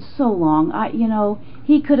 it's been so long. You know,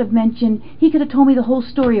 he could have told me the whole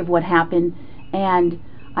story of what happened. And,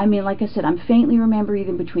 I mean, like I said, I'm faintly remember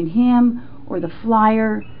either between him or the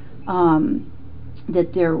flyer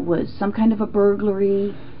that there was some kind of a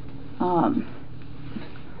burglary. You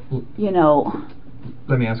know.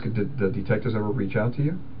 Let me ask you, did the detectives ever reach out to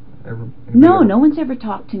you? No one's ever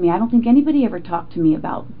talked to me. I don't think anybody ever talked to me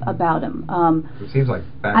about him. It seems like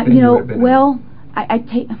back then you know, would have been well,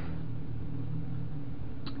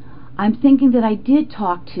 I'm thinking that I did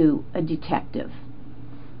talk to a detective.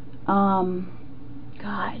 God.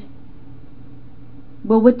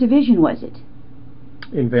 Well, what division was it?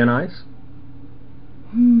 In Van Nuys?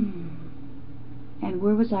 And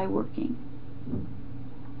where was I working?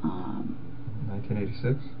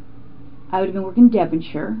 1986? I would have been working in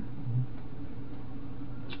Devonshire.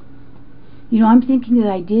 You know, I'm thinking that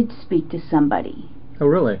I did speak to somebody. Oh,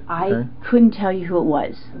 really? I couldn't tell you who it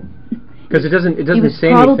was. Because it doesn't say anything. He was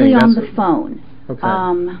probably on the phone. Okay.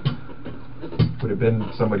 Would it have been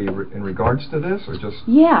somebody in regards to this, or just?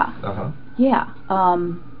 Yeah. Yeah.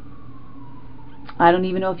 I don't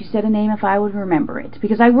even know if you said a name, if I would remember it,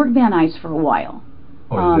 because I worked Van Nuys for a while.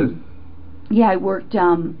 Oh, you did? Yeah, I worked.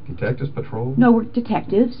 Detectives patrol? No, I worked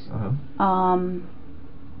detectives.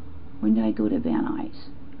 When did I go to Van Nuys?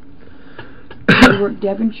 I worked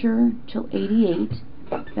Devonshire till '88.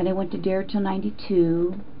 Then I went to Dare till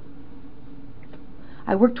 '92.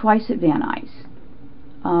 I worked twice at Van Nuys.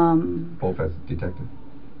 Both as detective?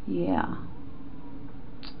 Yeah.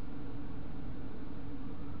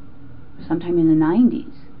 Sometime in the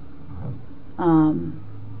 '90s.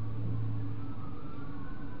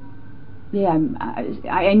 Yeah,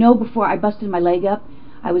 I know before I busted my leg up,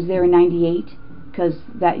 I was there in '98, because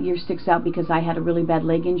that year sticks out because I had a really bad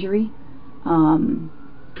leg injury. And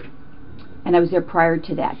I was there prior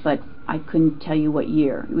to that, but I couldn't tell you what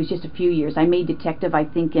year. It was just a few years. I made detective, I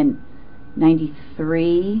think, in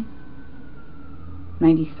 '93.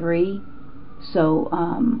 So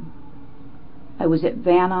I was at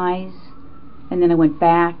Van Nuys, and then I went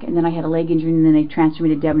back, and then I had a leg injury, and then they transferred me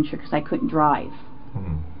to Devonshire because I couldn't drive.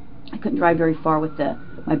 I couldn't drive very far with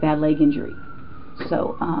my bad leg injury.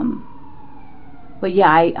 So, but yeah,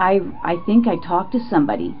 I think I talked to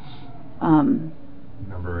somebody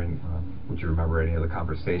Would you remember any of the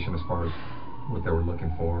conversation as far as what they were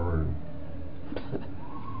looking for? Or?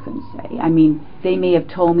 Couldn't say. I mean, they may have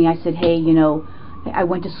told me. I said, hey, you know, I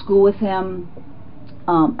went to school with him.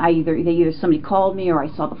 Either somebody called me or I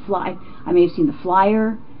saw the fly. I may have seen the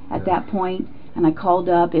flyer at that point, and I called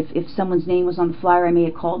up. If someone's name was on the flyer, I may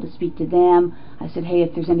have called to speak to them. I said, hey,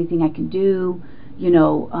 if there's anything I can do, you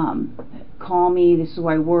know, call me. This is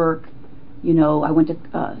where I work. You know, I went to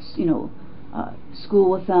school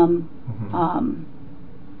with them. Mm-hmm.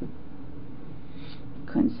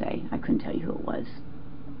 Couldn't say. I couldn't tell you who it was.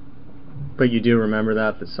 But you do remember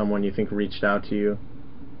that someone you think reached out to you?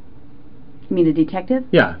 You mean a detective?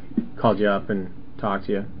 Yeah, called you up and talked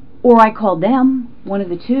to you. Or I called them, one of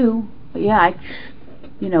the two. But yeah,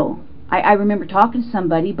 I remember talking to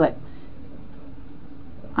somebody, but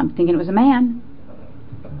I'm thinking it was a man.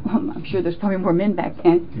 I'm sure there's probably more men back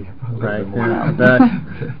then. Yeah, probably right. more. Yeah,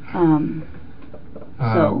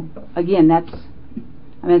 So again, that's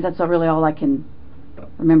really all I can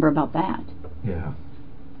remember about that. Yeah.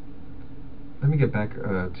 Let me get back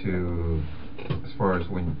to as far as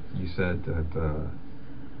when you said that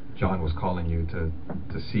John was calling you to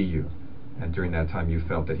see you, and during that time you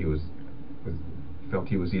felt that he was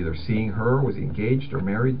either seeing her, was he engaged or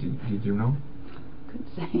married? Did you know?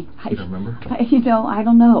 Couldn't say. You don't remember? I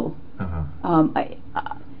don't know.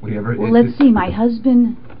 Well, let's see. My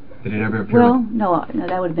husband. Did it ever appear? Well, no,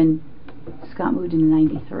 that would have been. Scott moved in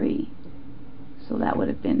 '93, so that would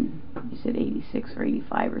have been. You said '86 or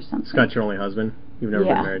 '85 or something. Scott's your only husband? You've never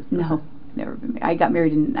been married? No, never been married. I got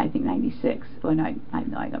married in I think '96. Well, no, I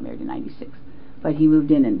got married in '96, but he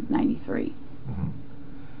moved in '93. Mm-hmm.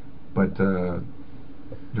 But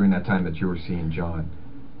during that time that you were seeing John,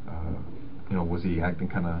 was he acting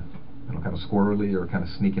kind of squirrely or kind of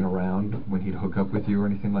sneaking around when he'd hook up with you or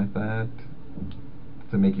anything like that,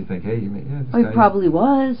 to make you think, hey, this guy? He probably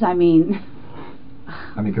was. I mean,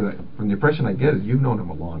 because from the impression I get is you've known him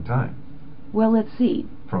a long time. Well, let's see.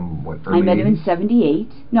 From what? Early I met him in 80s?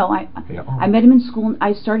 '78. No, I met him in school.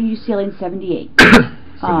 I started UCLA in '78.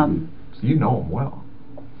 So you know him well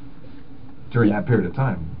during that period of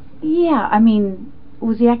time. Yeah, I mean,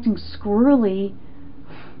 was he acting squirrely?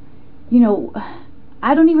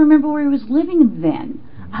 I don't even remember where he was living then.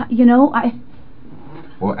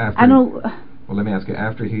 Well, after. I don't. Well, let me ask you.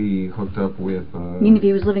 After he hooked up with. I mean, if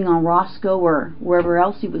he was living on Roscoe or wherever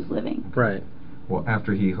else he was living. Right. Well,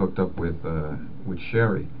 after he hooked up with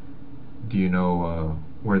Sherry, do you know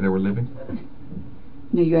where they were living?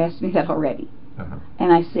 No, you asked me that already. Uh-huh.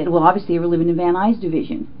 And I said, well, obviously they were living in Van Nuys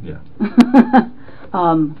division. Yeah.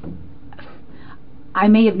 I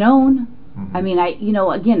may have known. Mm-hmm. I mean,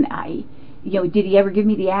 did he ever give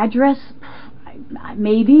me the address?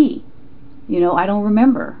 Maybe. I don't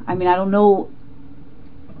remember. I mean, I don't know.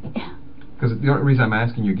 Because the only reason I'm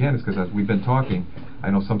asking you again is because as we've been talking, I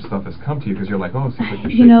know some stuff has come to you because you're like, oh, it seems like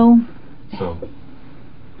you're shaking. So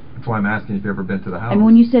that's why I'm asking if you've ever been to the house. And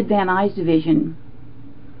when you said Van Nuys division,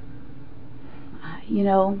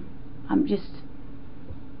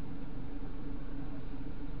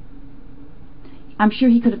 I'm sure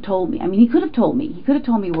he could have told me. I mean, he could have told me. He could have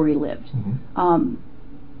told me where he lived. Mm-hmm.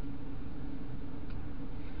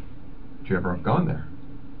 Did you ever have gone there?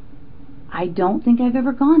 I don't think I've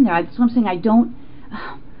ever gone there. That's what I'm saying. I don't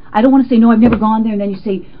want to say, no, I've never gone there, and then you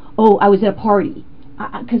say, oh, I was at a party.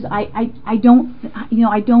 Because I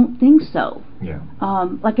don't think so. Yeah.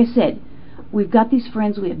 Like I said, we've got these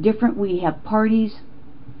friends. We have parties.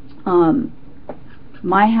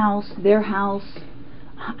 My house, their house.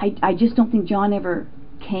 I just don't think John ever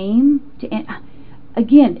came to.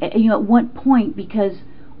 Again, at one point, because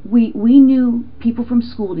we knew people from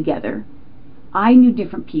school together. I knew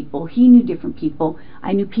different people. He knew different people.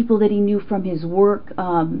 I knew people that he knew from his work.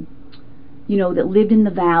 That lived in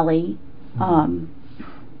the valley. So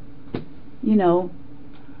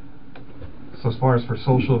as far as for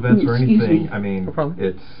social events or Excuse anything, me. I mean, No problem.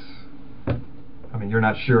 you're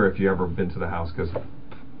not sure if you ever been to the house because.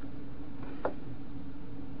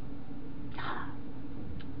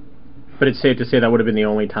 But it's safe to say that would have been the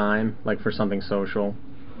only time, like for something social.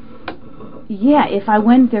 Yeah, if I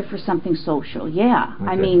went there for something social, yeah.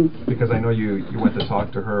 Okay. I mean, because I know you went to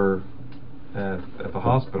talk to her at the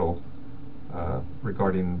hospital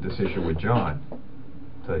regarding this issue with John,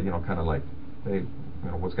 to kind of like, hey,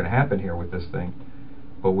 what's going to happen here with this thing?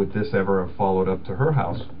 But would this ever have followed up to her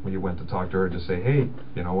house when you went to talk to her to say, hey,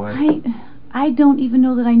 you know what? I don't even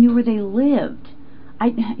know that I knew where they lived.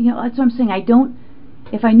 That's what I'm saying. I don't.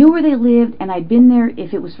 If I knew where they lived and I'd been there,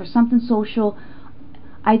 if it was for something social,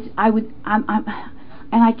 I would. And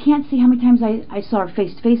I can't see how many times I saw her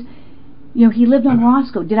face to face. He lived on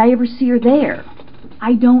Roscoe. Did I ever see her there?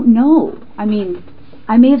 I don't know. I mean,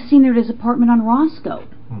 I may have seen her at his apartment on Roscoe.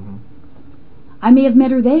 Mm-hmm. I may have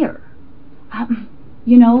met her there.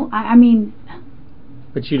 You know, I mean...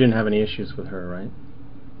 But you didn't have any issues with her, right?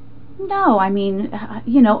 No, I mean,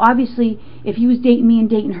 you know, obviously, if he was dating me and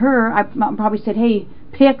dating her, I probably said, hey,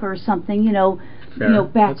 pick or something, you know. Fair. You know,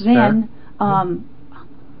 back That's then. fair.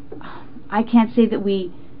 I can't say that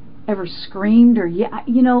we ever screamed or, you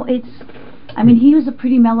know, it's... I mean, he was a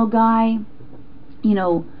pretty mellow guy, you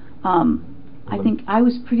know. I think I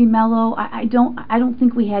was pretty mellow. I don't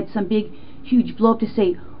think we had some big, huge blow up to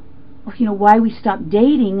say, you know, why we stopped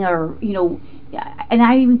dating, or, you know. And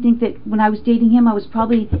I even think that when I was dating him, I was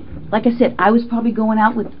probably, like I said, I was probably going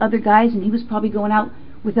out with other guys, and he was probably going out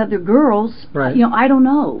with other girls. Right. You know, I don't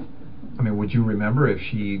know. I mean, would you remember if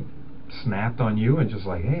she snapped on you and just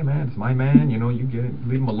like, hey man, it's my man, you know, you get it,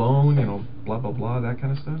 leave him alone, you know, blah blah blah, that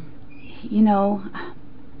kind of stuff? You know.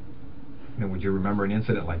 And would you remember an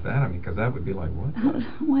incident like that? I mean, because that would be like, what?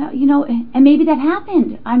 Well, you know, and maybe that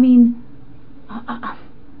happened. I mean,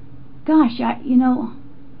 gosh, you know,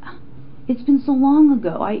 it's been so long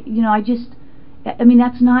ago. I mean,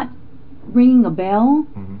 that's not ringing a bell.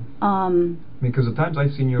 Mm-hmm. I mean, because the times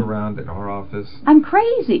I've seen you around at our office, I'm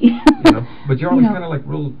crazy. You know, but you're always You know. kind of like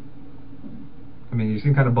real. I mean, you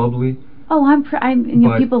seem kind of bubbly. Oh, you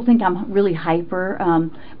know, people think I'm really hyper,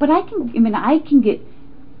 but I can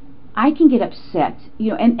get upset,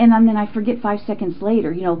 you know, and then I forget 5 seconds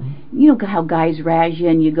later, you know. Mm-hmm. You know how guys razz you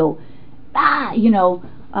and you go, you know.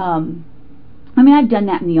 I mean, I've done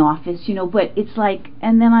that in the office, you know, but it's like,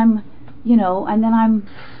 and then I'm, you know,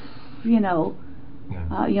 you know,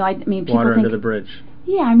 I mean, people Water think, under the bridge.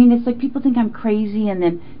 Yeah, I mean, it's like people think I'm crazy, and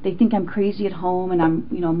then they think I'm crazy at home, and I'm,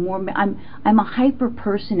 you know, I'm a hyper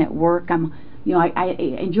person at work. You know, I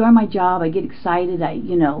enjoy my job. I get excited.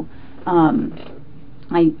 You know,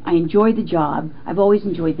 I enjoy the job. I've always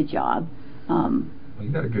enjoyed the job. Well, you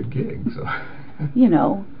got a good gig, so. You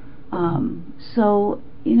know, so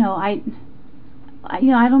you know,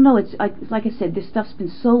 you know, I don't know. It's like I said, this stuff's been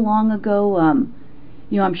so long ago.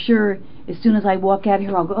 You know, I'm sure as soon as I walk out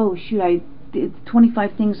here, I'll go, oh shoot,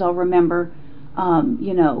 25 things I'll remember.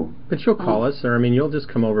 You know. But you'll call us, or I mean, you'll just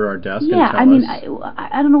come over to our desk and yeah, tell I mean, us.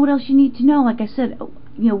 I don't know what else you need to know. Like I said,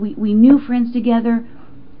 you know, we knew friends together.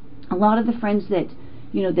 A lot of the friends that,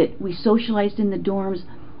 you know, that we socialized in the dorms,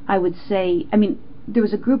 I would say, I mean, there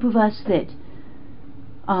was a group of us that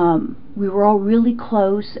we were all really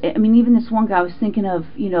close. I mean, even this one guy I was thinking of,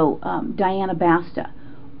 you know, Diana Basta.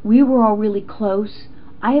 We were all really close.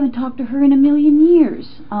 I haven't talked to her in a million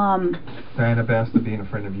years. Diana Basta being a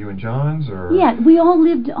friend of you and John's, or? Yeah, we all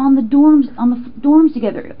lived on the dorms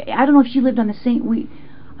together. I don't know if she lived on the same.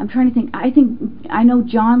 I'm trying to think. I know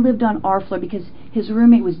John lived on our floor because his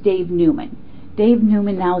roommate was Dave Newman. Dave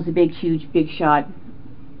Newman now is a big shot,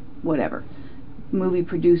 whatever, movie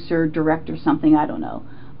producer, director, something. I don't know.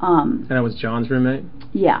 And that was John's roommate?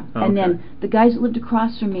 Yeah, oh, and okay. then the guys that lived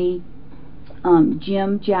across from me,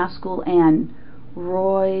 Jim Jaskell and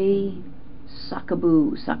Roy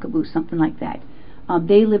Sakaboo, something like that.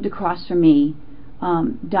 They lived across from me.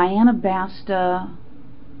 Diana Basta,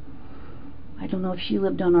 I don't know if she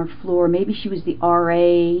lived on our floor. Maybe she was the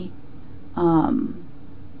RA.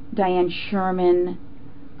 Diane Sherman,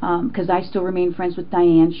 because I still remain friends with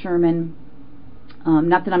Diane Sherman.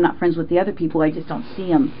 Not that I'm not friends with the other people, I just don't see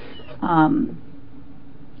them.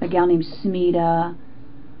 A gal named Smita,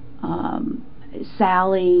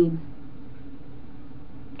 Sally,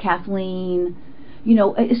 Kathleen, you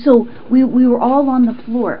know, so we were all on the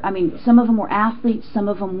floor. I mean, some of them were athletes, some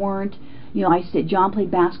of them weren't. You know, I said John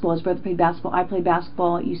played basketball, his brother played basketball, I played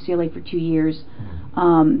basketball at UCLA for 2 years.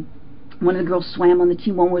 One of the girls swam on the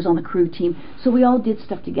team, one was on the crew team, so we all did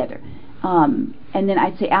stuff together. And then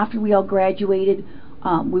I'd say after we all graduated,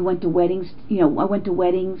 we went to weddings. You know, I went to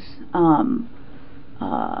weddings.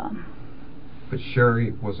 But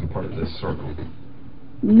Sherry wasn't part of this circle.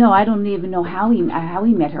 No, I don't even know how he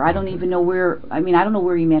met her. I don't even know where. I mean, I don't know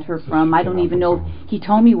where he met her from. I don't even know. He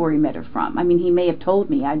told me where he met her from. I mean, he may have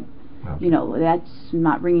told me. You know, that's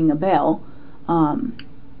not ringing a bell. And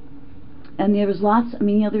there was lots. I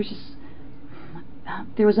mean, you know,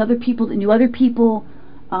 there was other people that knew other people.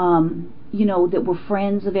 You know, that were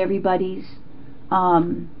friends of everybody's.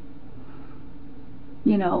 You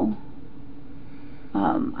know.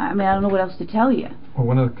 I mean, I don't know what else to tell you. Well,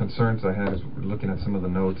 one of the concerns I had is looking at some of the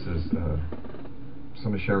notes is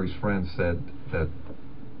some of Sherry's friends said that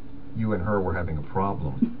you and her were having a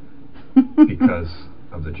problem because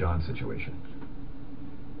of the John situation.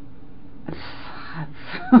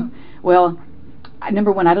 Well,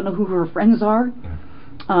 number one, I don't know who her friends are,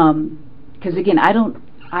 because again, I don't.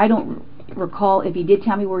 recall if he did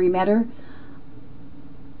tell me where he met her.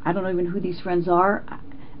 I don't know even who these friends are.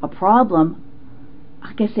 A problem.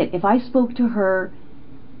 Like I said, if I spoke to her,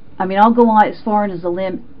 I mean, I'll go on as far as a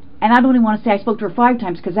limb, and I don't even want to say I spoke to her 5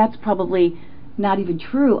 times, because that's probably not even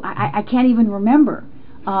true. I can't even remember.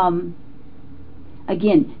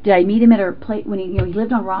 Again, did I meet him at her place when he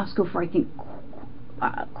lived on Roscoe for, I think,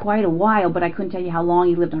 quite a while, but I couldn't tell you how long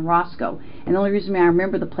he lived on Roscoe. And the only reason I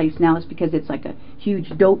remember the place now is because it's like a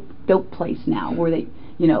huge dope place now, where they,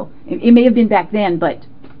 it may have been back then, but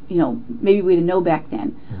maybe we didn't know back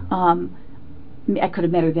then. I could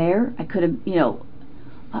have met her there. I could have,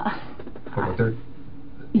 I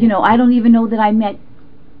don't even know that I met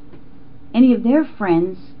any of their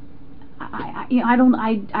friends. I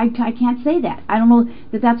can't say that. I don't know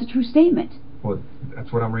that that's a true statement. Well,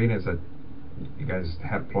 that's what I'm reading, is that you guys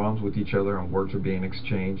had problems with each other and words are being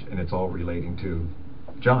exchanged, and it's all relating to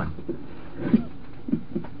John.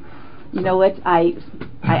 You know what? I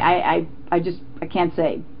can't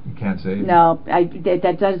say. You can't say? No,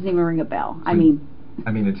 that doesn't even ring a bell. So, I mean,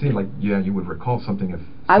 it seemed like, you would recall something if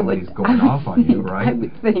somebody's going off on you, right? I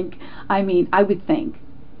would think. I would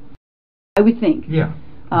think. Yeah,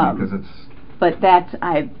 because it's... But that's,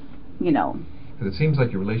 Because it seems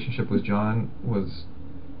like your relationship with John was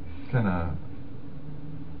kind of...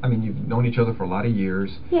 you've known each other for a lot of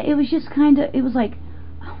years. Yeah, it was just kind of... It was like...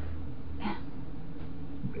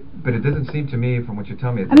 But it doesn't seem to me, from what you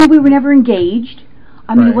tell me... we were never engaged.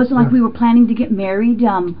 Right. It wasn't like we were planning to get married.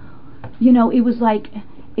 It was like...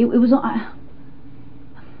 It was... I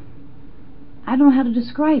don't know how to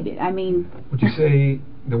describe it. Would you say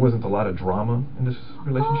there wasn't a lot of drama in this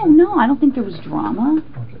relationship? Oh, no, I don't think there was drama.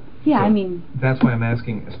 Okay. Yeah, so that's why I'm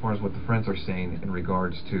asking, as far as what the friends are saying in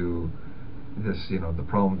regards to this, the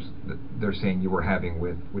problems that they're saying you were having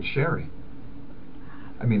with Sherry.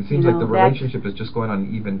 It seems like the relationship is just going on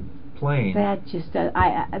an even plane. That just,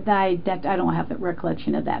 I don't have the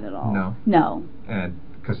recollection of that at all. No? No. And,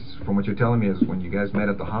 because from what you're telling me is when you guys met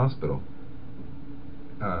at the hospital,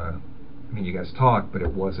 you guys talked, but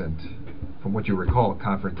it wasn't, from what you recall,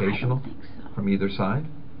 confrontational? I don't think so. From either side?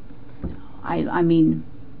 No.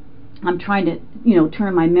 I'm trying to,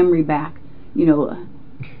 turn my memory back,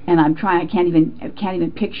 and I'm trying. I can't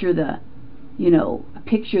even picture the,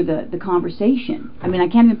 the conversation. I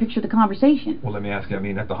can't even picture the conversation. Well, let me ask you.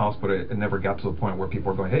 At the hospital, it never got to the point where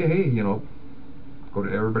people were going, hey,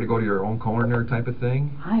 everybody go to your own corner type of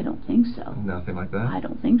thing. I don't think so. Nothing like that. I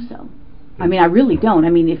don't think so. I really don't.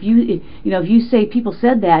 If you say people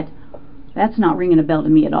said that, that's not ringing a bell to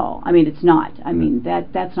me at all. It's not.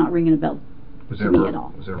 That's not ringing a bell to me at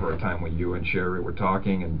all. Was there ever a time when you and Sherry were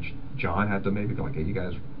talking and John had to maybe go like, hey, you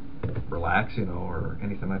guys relax, or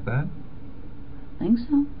anything like that? I think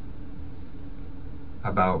so.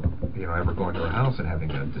 About, ever going to her house and having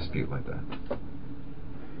a dispute like that?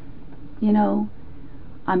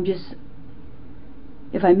 I'm just...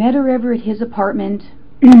 If I met her ever at his apartment,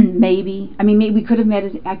 maybe. Maybe we could have met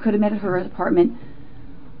I could have met at her apartment.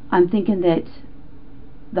 I'm thinking that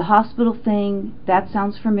the hospital thing, that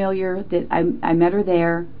sounds familiar, that I met her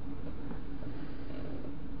there.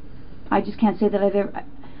 I just can't say that I've ever...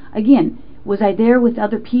 Again, was I there with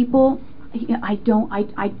other people? I don't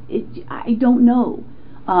know.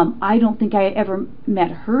 I don't think I ever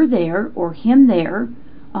met her there or him there,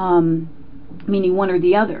 meaning one or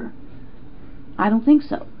the other. I don't think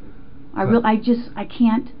so. I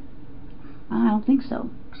can't. I don't think so.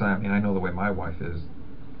 Because I know the way my wife is.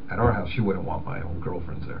 At our house, she wouldn't want my own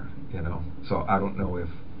girlfriends there, So I don't know if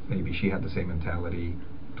maybe she had the same mentality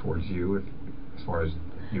towards you, as far as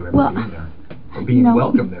you ever being there, or being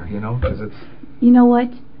welcome there, because it's... You know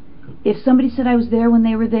what? If somebody said I was there when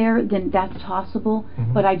they were there, then that's possible.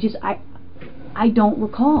 Mm-hmm. But I don't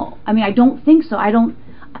recall. I don't think so.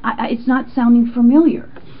 It's not sounding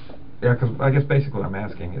familiar. Yeah, because I guess basically what I'm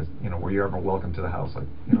asking is, were you ever welcome to the house? Like,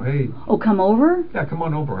 hey... Oh, come over? Yeah, come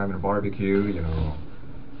on over. We're having a barbecue,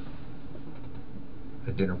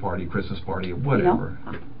 a dinner party, Christmas party, whatever.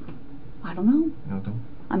 I don't know.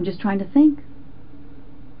 I'm just trying to think.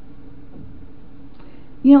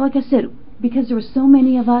 Like I said, because there were so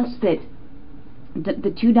many of us that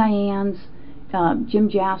the 2 Dianes, Jim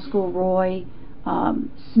Jaskell, Roy,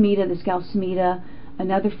 Smita, this gal Smita,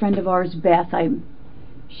 another friend of ours, Beth.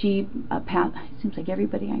 She it seems like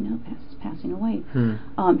everybody I know is passing away.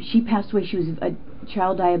 She passed away. She was a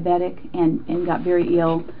child diabetic and got very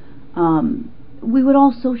ill. We would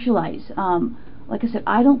all socialize. Like I said,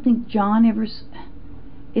 I don't think John ever...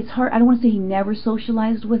 It's hard. I don't want to say he never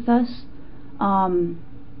socialized with us.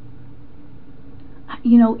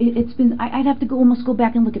 It's been... I'd have to almost go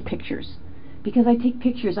back and look at pictures because I take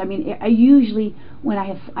pictures. I mean, I usually, when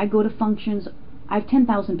I go to functions, I have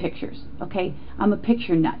 10,000 pictures, okay? I'm a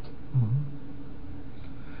picture nut. Mm-hmm.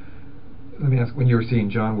 Let me ask, when you were seeing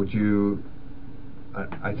John, would you,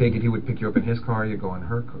 I take it he would pick you up in his car, you go in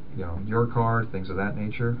her, your car, things of that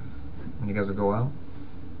nature, when you guys would go out?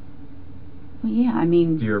 Well, yeah, I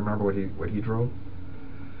mean... Do you remember what he drove?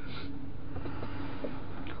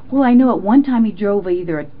 Well, I know at one time he drove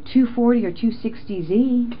either a 240 or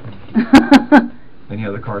 260Z. Any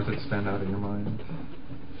other cars that stand out in your mind?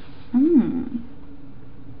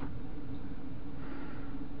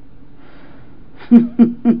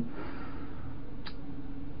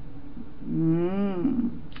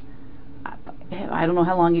 I don't know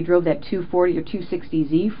how long he drove that 240 or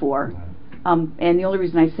 260Z for. And the only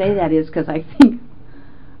reason I say that is because I think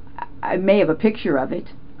I may have a picture of it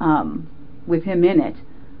with him in it.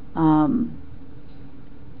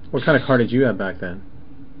 What kind of car did you have back then?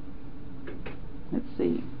 Let's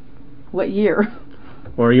see. What year?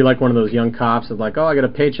 Or are you like one of those young cops that's like, oh, I got a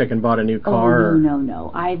paycheck and bought a new car? Oh,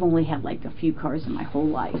 no. I've only had like a few cars in my whole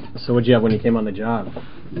life. So what'd you have when you came on the job?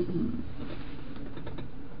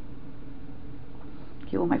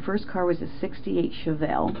 Okay, well, my first car was a 68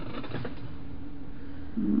 Chevelle.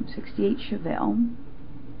 68 Chevelle.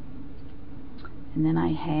 And then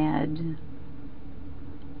I had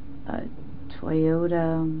a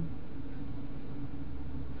Toyota...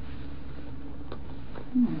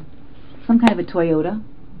 some kind of a Toyota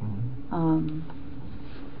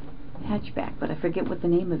hatchback, but I forget what the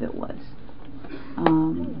name of it was.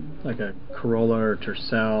 Like a Corolla or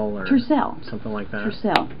Tercel or something like that.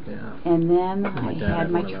 Tercel. Yeah. And then I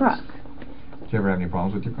had my truck. Did you ever have any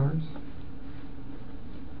problems with your cars?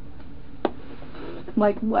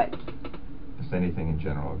 Like what? Just anything in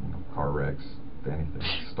general, car wrecks, anything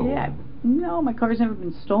stolen. Yeah. No, my car's never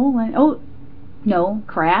been stolen. Oh, no,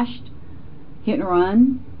 crashed, hit and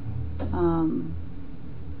run.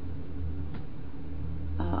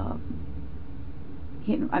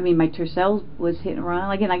 I mean, my Tercel was hit and run.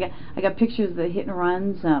 Again, I got pictures of the hit and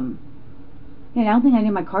runs. Yeah, I don't think any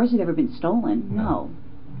of my cars had ever been stolen. No.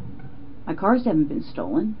 My cars haven't been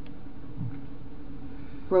stolen.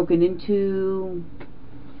 Broken into.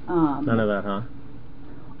 None of that, huh?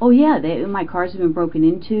 Oh yeah, my cars have been broken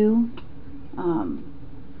into.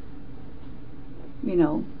 You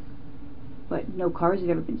know, but no cars have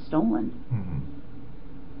ever been stolen.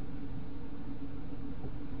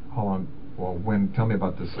 How long? Well, tell me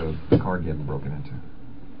about this car getting broken into.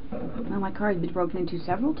 Well, my car has been broken into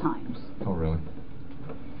several times. Oh, really?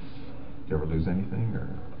 Did you ever lose anything, or?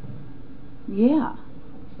 Yeah.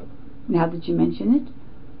 Now that you mention it,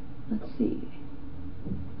 let's see.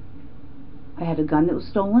 I had a gun that was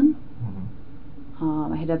stolen.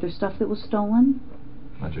 I had other stuff that was stolen.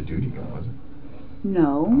 Not your duty gun, was it?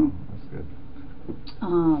 No. Oh, that's good.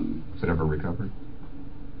 Was it ever recovered?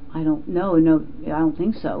 I don't know. No, I don't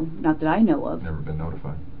think so. Not that I know of. Never been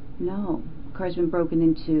notified? No. The car's been broken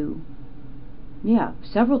into, yeah,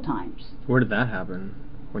 several times. Where did that happen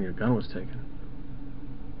when your gun was taken?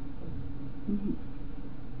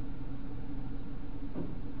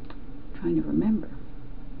 Trying to remember.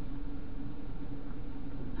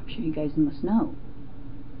 I'm sure you guys must know.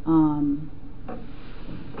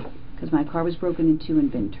 Because my car was broken into in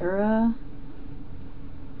Ventura.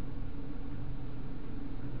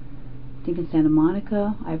 I think in Santa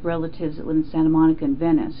Monica. I have relatives that live in Santa Monica and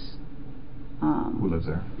Venice. Who lives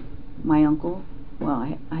there? My uncle.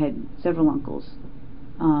 Well, I had several uncles.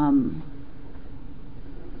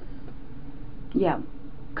 Yeah,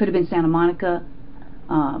 could have been Santa Monica,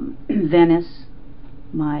 Venice.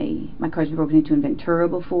 My car's been broken into in Ventura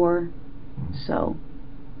before. So.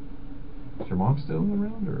 Is your mom still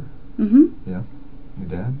around, or? Yeah. Your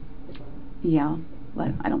dad? Yeah,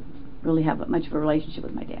 but I don't really have much of a relationship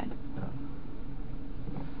with my dad.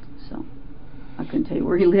 So I couldn't tell you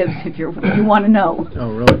where he lives if you want to know.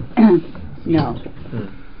 Oh, really? No.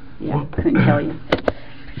 Yeah, couldn't tell you.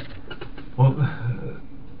 Well,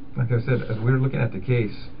 like I said, as we were looking at the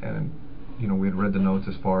case, and we had read the notes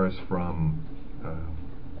as far as from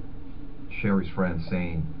Sherry's friends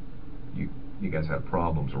saying you guys had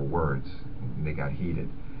problems or words, and they got heated.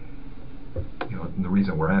 And the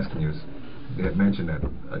reason we're asking you is they had mentioned that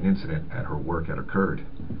an incident at her work had occurred,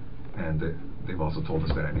 and they've also told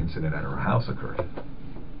us that an incident at her house occurred.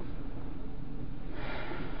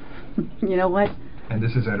 You know what? And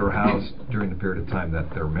this is at her house during the period of time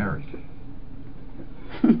that they're married.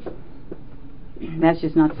 That's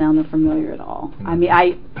just not sounding familiar at all. I mean,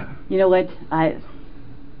 you know what?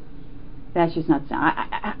 That's just not sound.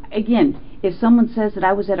 Again, if someone says that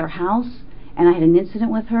I was at her house and I had an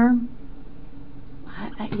incident with her,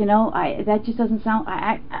 that just doesn't sound.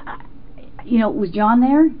 Was John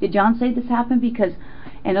there? Did John say this happened because,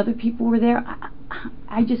 and other people were there?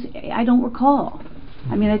 I don't recall.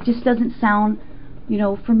 I mean, it just doesn't sound,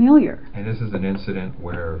 familiar. And this is an incident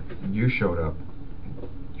where you showed up.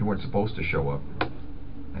 You weren't supposed to show up,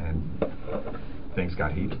 and things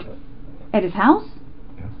got heated. At his house?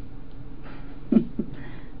 Yeah.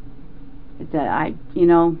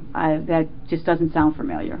 That just doesn't sound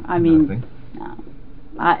familiar. I mean, Nothing.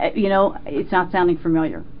 No. It's not sounding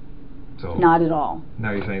familiar. So not at all.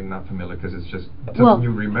 Now you're saying not familiar because it's just something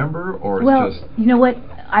you remember, or it's just. You know what?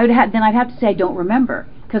 I'd have to say I don't remember,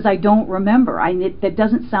 because I don't remember. That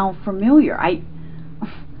doesn't sound familiar. I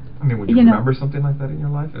mean, would you remember something like that in your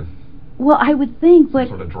life? Well, I would think, but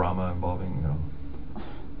some sort of drama involving,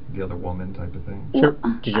 the other woman type of thing. Sure.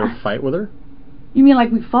 Did you ever fight with her? You mean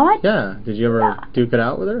like we fought? Yeah. Did you ever duke it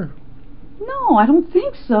out with her? No, I don't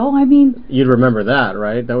think so. I mean, you'd remember that,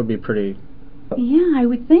 right? That would be pretty. Yeah, I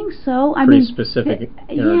would think so. I pretty mean, specific.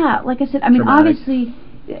 Yeah, like I said, I mean, dramatic. obviously,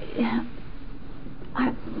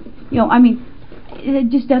 it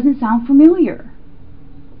just doesn't sound familiar.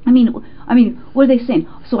 I mean, what are they saying?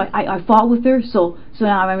 So I fought with her. So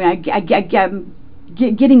now I'm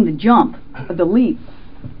getting the jump, or the leap.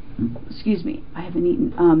 Excuse me, I haven't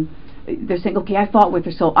eaten. They're saying, okay, I fought with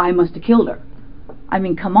her, so I must have killed her. I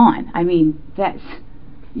mean, come on. I mean, that's,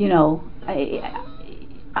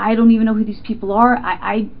 I don't even know who these people are.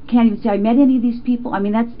 I can't even say I met any of these people. I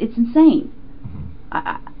mean, it's insane.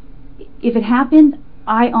 If it happened,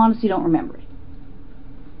 I honestly don't remember it.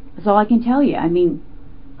 That's all I can tell you. I mean,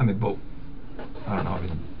 but I don't know. I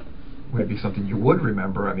mean, would it be something you would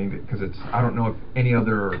remember? I mean, because I don't know if any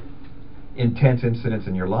other intense incidents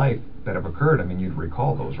in your life that have occurred. I mean, you'd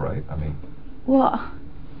recall those, right? I mean, well,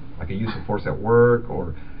 like a use of force at work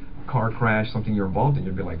or a car crash, something you're involved in,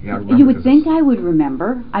 you'd be like, yeah, I remember. You would think I would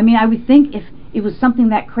remember. I mean, I would think if it was something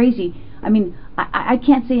that crazy. I mean, I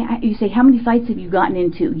can't say. You say, how many fights have you gotten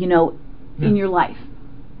into? In your life.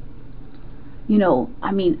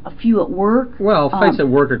 I mean, a few at work. Well, fights at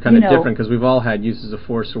work are kind of different because we've all had uses of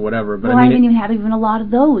force or whatever. But well, I haven't even had a lot of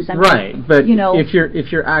those. I mean, right, but if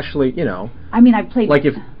you're actually, I mean, I played. Like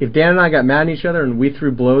if Dan and I got mad at each other and we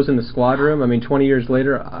threw blows in the squad room, I mean, 20 years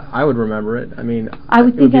later, I would remember it. I mean, I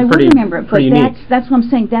would think I would remember it, but unique. that's what I'm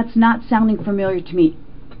saying. That's not sounding familiar to me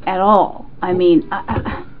at all. I mean,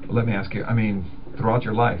 let me ask you. I mean, throughout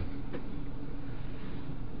your life,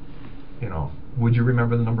 would you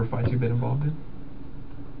remember the number of fights you've been involved in?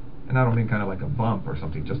 And I don't mean kind of like a bump or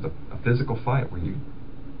something, just a physical fight where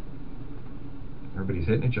everybody's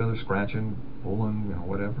hitting each other, scratching, pulling,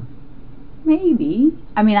 whatever. Maybe.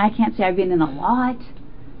 I mean, I can't say I've been in a lot.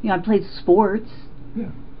 I played sports.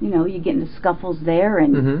 Yeah. You get into scuffles there,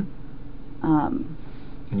 and and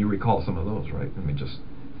you recall some of those, right? I mean, just.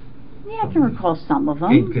 Yeah, I can recall some of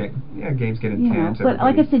them. Games get intense. But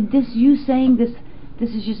like I said, you saying this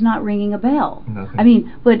is just not ringing a bell. Nothing. I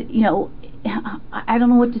mean, but I don't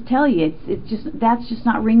know what to tell you. That's just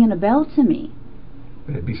not ringing a bell to me.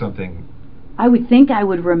 But it'd be something. I would think I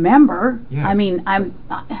would remember. Yeah. I mean,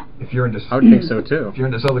 if you're in this, I would think so too. If you're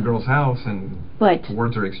in this other girl's house and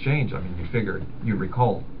words are exchanged, I mean, you figure you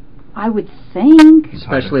recall. I would think.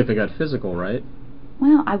 Especially if it got physical, right?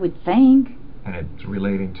 Well, I would think. And it's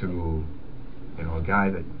relating to, a guy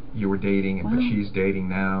that you were dating, but she's dating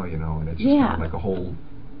now, and it's just kind of like a whole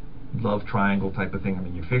love triangle type of thing. I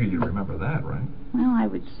mean, you figure you remember that, right? Well, I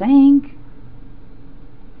would think.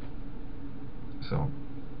 So.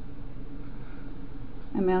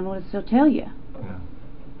 I mean, I don't know what to still tell you. Yeah.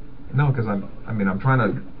 No, because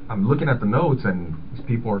I'm looking at the notes, and these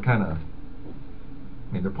people are kind of,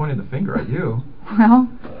 they're pointing the finger at you. Well,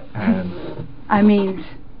 and I mean,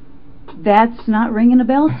 that's not ringing a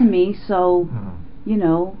bell to me, so,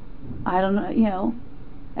 I don't know,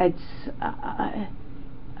 it's, I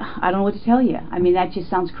don't know what to tell you. I mean, that just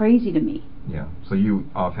sounds crazy to me. Yeah, so you,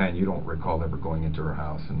 offhand, you don't recall ever going into her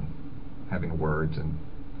house and having words and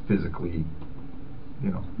physically,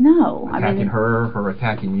 no. attacking her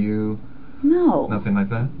attacking you? No. Nothing like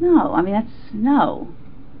that? No, I mean, no.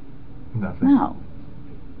 Nothing?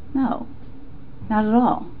 No, not at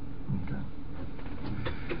all. Okay.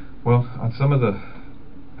 Well, on some of the,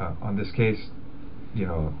 on this case,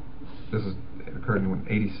 this occurred in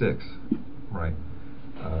 '86, right?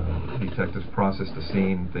 Detectives processed the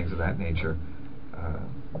scene, things of that nature.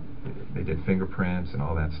 They did fingerprints and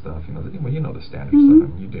all that stuff. You know the standard stuff. I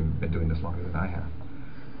mean, you've been doing this longer than I have.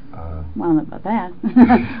 Well, not about that.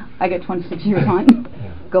 I got 26 years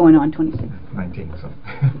on, going on 26. 19, so.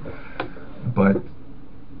 But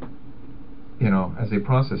you know, as they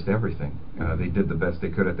processed everything, they did the best they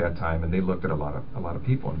could at that time, and they looked at a lot of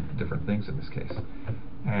people and different things in this case.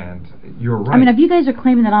 And you're right. I mean, if you guys are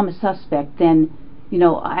claiming that I'm a suspect, then, you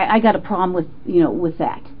know, I got a problem with, you know, with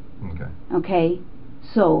that. Okay. Okay?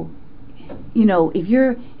 So, you know, if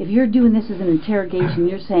you're doing this as an interrogation,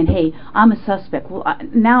 you're saying, hey, I'm a suspect. Well,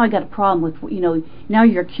 now I got a problem with, you know, now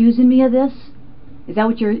you're accusing me of this? Is that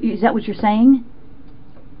what you're saying?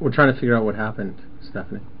 We're trying to figure out what happened,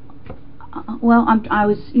 Stephanie. Well,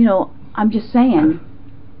 I'm just saying,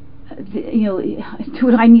 you know,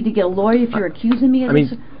 do I need to get a lawyer if you're accusing me of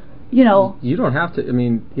this? You know, you don't have to. I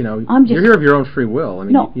mean, you know, you're you're here of your own free will. I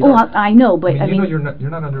mean, no, I know, but I mean, you know, you're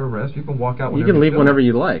not under arrest. You can walk out. You can leave whenever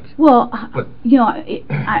you like. Well, but you know,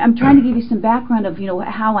 I'm trying to give you some background of, you know,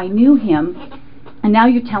 how I knew him, and now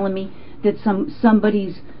you're telling me that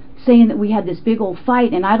somebody's saying that we had this big old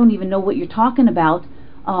fight, and I don't even know what you're talking about.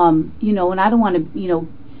 You know, and I don't want to, you know,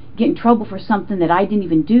 get in trouble for something that I didn't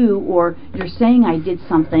even do, or you're saying I did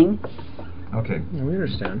something. Okay. Yeah, we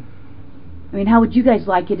understand. I mean, how would you guys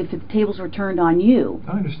like it if the tables were turned on you?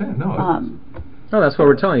 I understand. No. No, that's what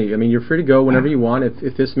we're telling you. I mean, you're free to go whenever you want.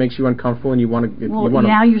 If this makes you uncomfortable and you want to, well,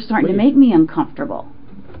 now you're starting to make me uncomfortable.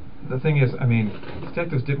 The thing is, I mean,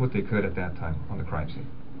 detectives did what they could at that time on the crime scene.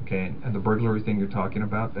 Okay, and the burglary thing you're talking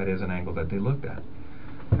about, that is an angle that they looked at.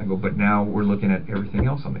 But now we're looking at everything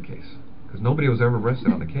else on the case, because nobody was ever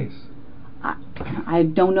arrested on the case. I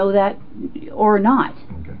don't know that or not.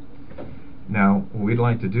 Okay. Now, what we'd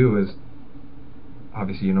like to do is,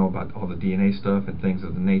 obviously you know about all the DNA stuff and things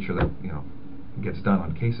of the nature that, you know, gets done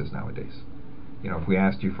on cases nowadays. You know, if we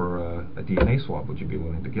asked you for a DNA swab, would you be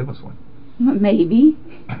willing to give us one? Maybe.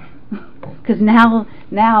 Because now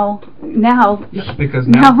because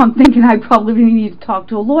now I'm thinking I probably need to talk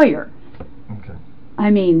to a lawyer. Okay. I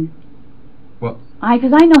mean, well,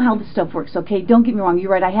 because I know how this stuff works. Okay, don't get me wrong. You're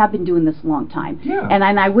right. I have been doing this a long time. Yeah. And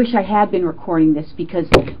I wish I had been recording this because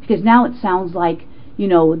now it sounds like, you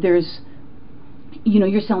know, there's, you know,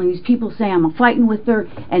 you're selling these people saying I'm fighting with her,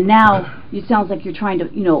 and now it sounds like you're trying to,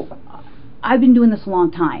 you know, I've been doing this a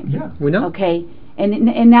long time. Yeah, we know. Okay. And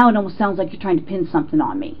now it almost sounds like you're trying to pin something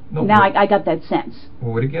on me. No, now I got that sense.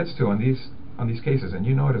 Well, what it gets to on these cases, and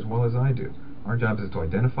you know it as well as I do, our job is to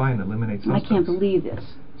identify and eliminate suspects. I can't believe this.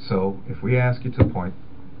 So if we ask you to the point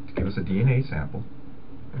to give us a DNA sample,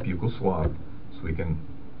 a buccal swab, so we can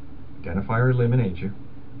identify or eliminate you,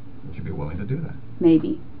 would you be willing to do that?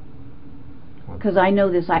 Maybe. Because I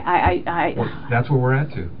know this. Well, that's where we're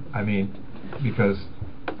at too. I mean, because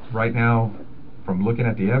right now, from looking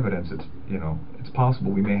at the evidence, it's, you know, it's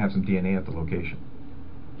possible we may have some DNA at the location.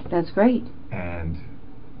 That's great. And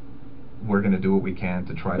we're going to do what we can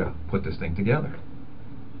to try to put this thing together.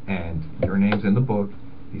 And your name's in the book.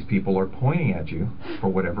 These people are pointing at you for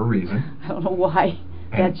whatever reason. I don't know why.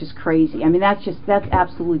 That's just crazy. I mean, that's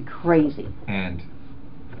absolutely crazy. And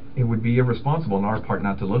it would be irresponsible on our part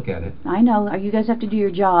not to look at it. I know. You guys have to do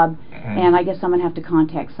your job, and I guess I'm going to have to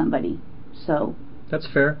contact somebody. So. That's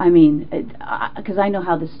fair. I mean, because I know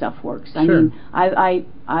how this stuff works. I mean, I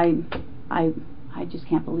just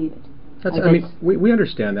can't believe it. I mean, we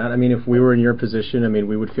understand that. I mean, if we were in your position, I mean,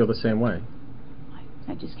 we would feel the same way.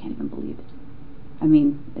 I just can't even believe it. I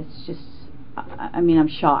mean, it's just, I mean, I'm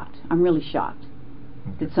shocked. I'm really shocked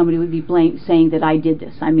that somebody would be saying that I did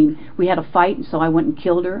this. I mean, we had a fight, and so I went and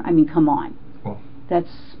killed her. I mean, come on. Well,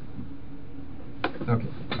 that's... Okay.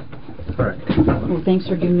 All right. Well, thanks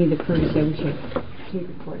for giving me the courtesy. I wish I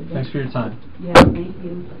recorded that. Thanks for your time. Yeah, thank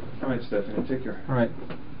you. All right, Stephanie, take care. All right.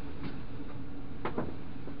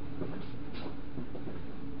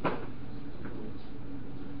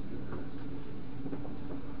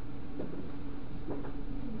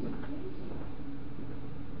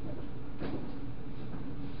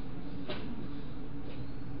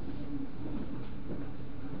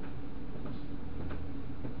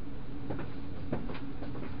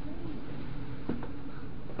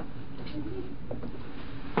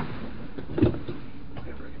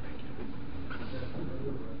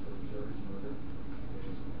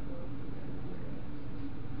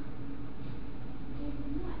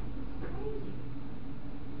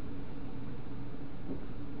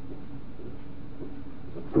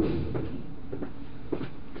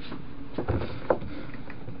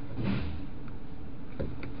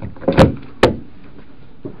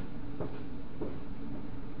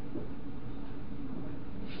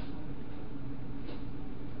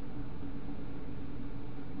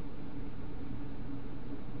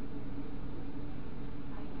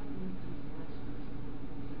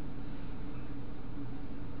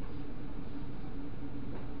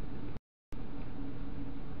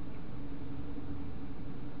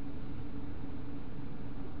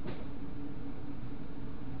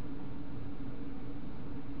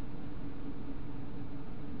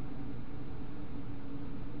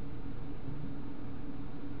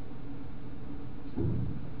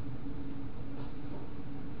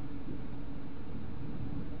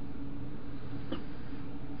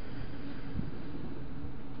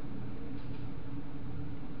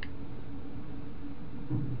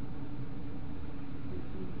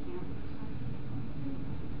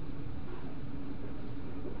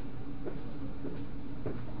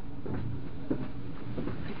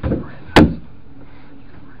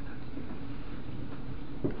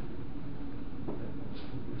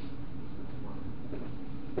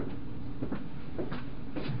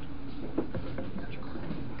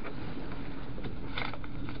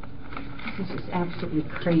 This is absolutely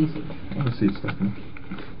crazy. Have a seat, Stephanie.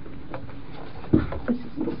 This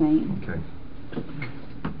is insane. Okay.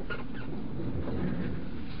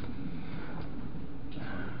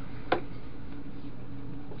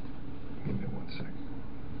 Give me 1 second.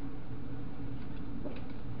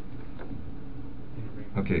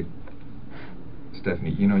 Okay.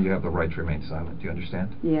 Stephanie, you know you have the right to remain silent. Do you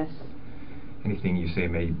understand? Yes. Anything you say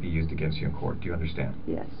may be used against you in court. Do you understand?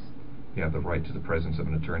 Yes. You have the right to the presence of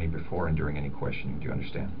an attorney before and during any questioning. Do you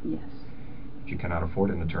understand? Yes. If you cannot afford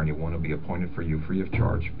an attorney, one will be appointed for you free of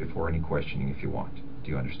charge before any questioning if you want.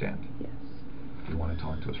 Do you understand? Yes. Do you want to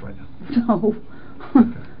talk to us right now? No.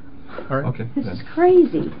 Okay. All right. Okay. This then. is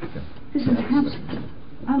crazy. Okay. This is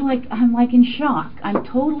I'm like in shock. I'm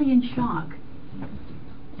totally in shock.